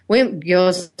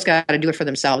 Girls got to do it for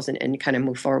themselves and kind of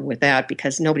move forward with that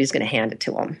because nobody's going to hand it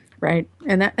to them. Right.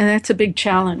 And that's a big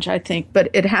challenge, I think. But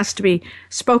it has to be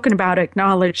spoken about,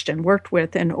 acknowledged, and worked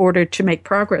with in order to make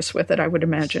progress with it, I would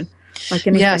imagine. Like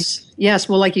anything. Yes.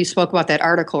 Well, like you spoke about that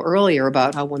article earlier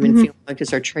about how women feel like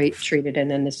this are treated, and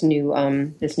then this new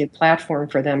platform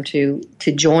for them to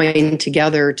join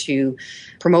together to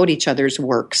promote each other's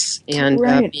works and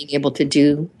being able to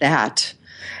do that.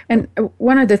 And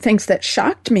one of the things that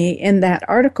shocked me in that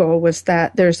article was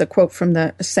that there's a quote from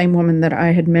the same woman that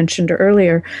I had mentioned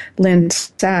earlier, Lynn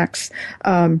Sachs.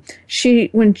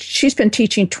 She's been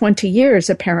teaching 20 years,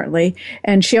 apparently,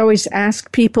 and she always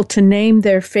asked people to name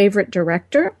their favorite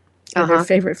director or their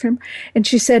favorite film. And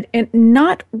she said, and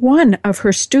not one of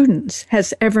her students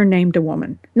has ever named a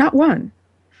woman. Not one.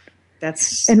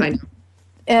 That's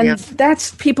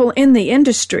people in the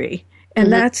industry.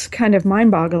 And that's kind of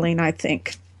mind-boggling, I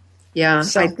think. Yeah,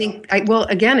 so, I think,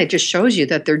 again, it just shows you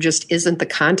that there just isn't the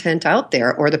content out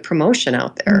there or the promotion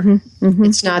out there.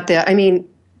 It's not that,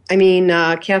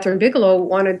 Catherine Bigelow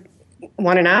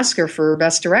won an Oscar for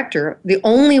Best Director, the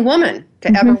only woman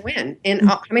to ever win. In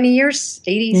how many years?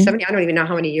 80, 70? I don't even know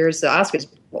how many years the Oscars,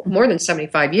 more than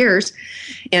 75 years.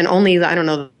 And only,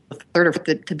 the third or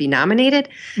fourth to be nominated.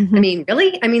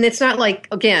 Really? It's not like,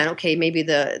 again, okay, maybe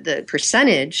the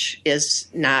percentage is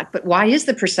not, but why is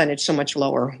the percentage so much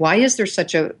lower? Why is there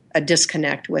such a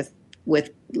disconnect with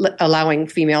allowing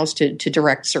females to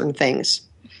direct certain things?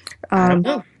 I don't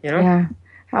know. Yeah.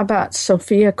 How about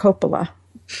Sofia Coppola?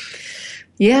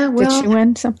 Yeah, well. Did she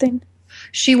win something?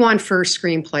 She won for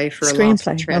screenplay for Lost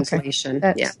in Translation.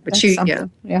 Okay.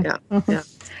 Yeah.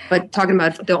 But talking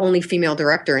about the only female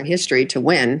director in history to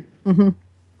win.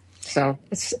 So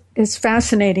it's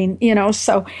fascinating,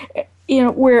 So,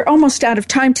 we're almost out of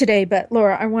time today. But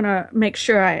Laura, I want to make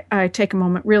sure I take a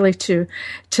moment really to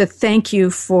thank you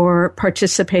for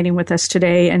participating with us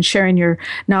today and sharing your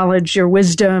knowledge, your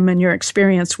wisdom, and your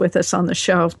experience with us on the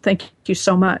show. Thank you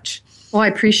so much. Well, I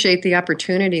appreciate the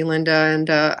opportunity, Linda. And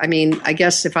I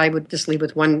guess if I would just leave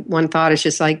with one thought, it's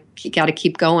just like, you got to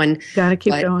keep going. Got to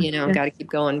keep going. Got to keep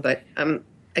going. But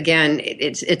again,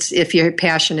 it's if you're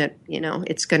passionate,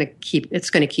 it's going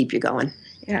to keep you going.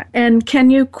 Yeah. And can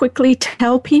you quickly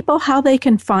tell people how they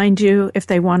can find you if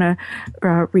they want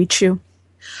to reach you?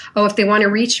 Oh, if they want to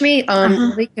reach me,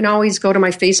 they can always go to my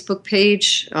Facebook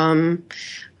page,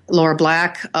 Laura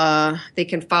Black. They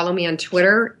can follow me on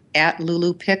Twitter at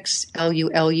LuluPix,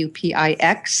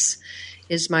 LULUPIX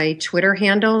is my Twitter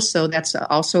handle. So that's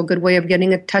also a good way of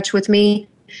getting in touch with me.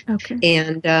 Okay.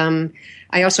 And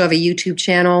I also have a YouTube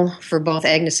channel for both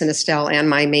Agnes and Estelle and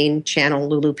my main channel,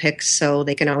 LuluPix. So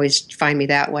they can always find me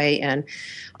that way and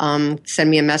send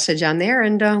me a message on there,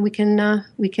 and we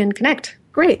can connect.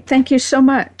 Great. Thank you so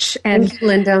much. And thank you,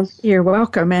 Linda. You're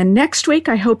welcome. And next week,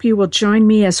 I hope you will join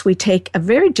me as we take a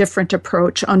very different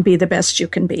approach on Be the Best You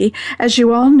Can Be. As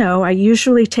you all know, I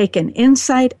usually take an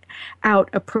inside-out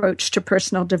approach to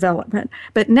personal development.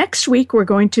 But next week, we're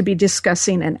going to be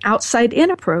discussing an outside-in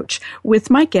approach with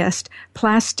my guest,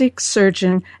 plastic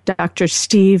surgeon Dr.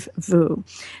 Steve Vu.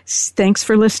 Thanks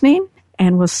for listening,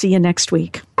 and we'll see you next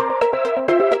week.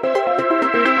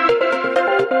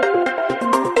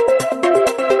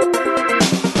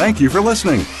 Thank you for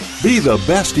listening. Be the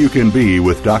Best You Can Be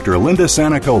with Dr. Linda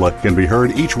Sanicola can be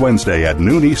heard each Wednesday at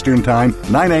noon Eastern Time,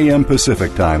 9 a.m.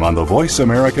 Pacific Time on the Voice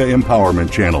America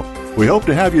Empowerment Channel. We hope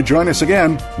to have you join us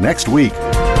again next week.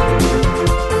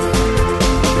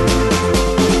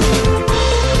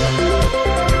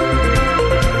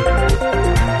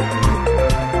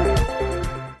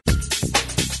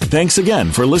 Thanks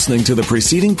again for listening to the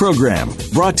preceding program,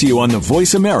 brought to you on the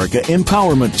Voice America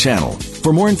Empowerment Channel.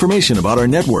 For more information about our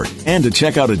network and to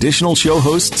check out additional show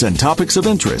hosts and topics of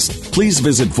interest, please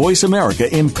visit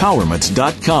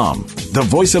voiceamericaempowerment.com. The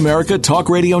Voice America Talk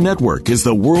Radio Network is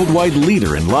the worldwide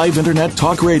leader in live Internet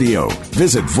talk radio.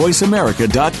 Visit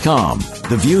voiceamerica.com.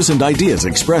 The views and ideas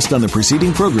expressed on the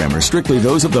preceding program are strictly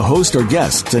those of the host or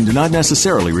guests and do not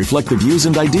necessarily reflect the views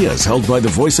and ideas held by the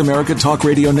Voice America Talk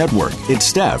Radio Network, its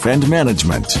staff, and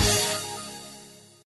management.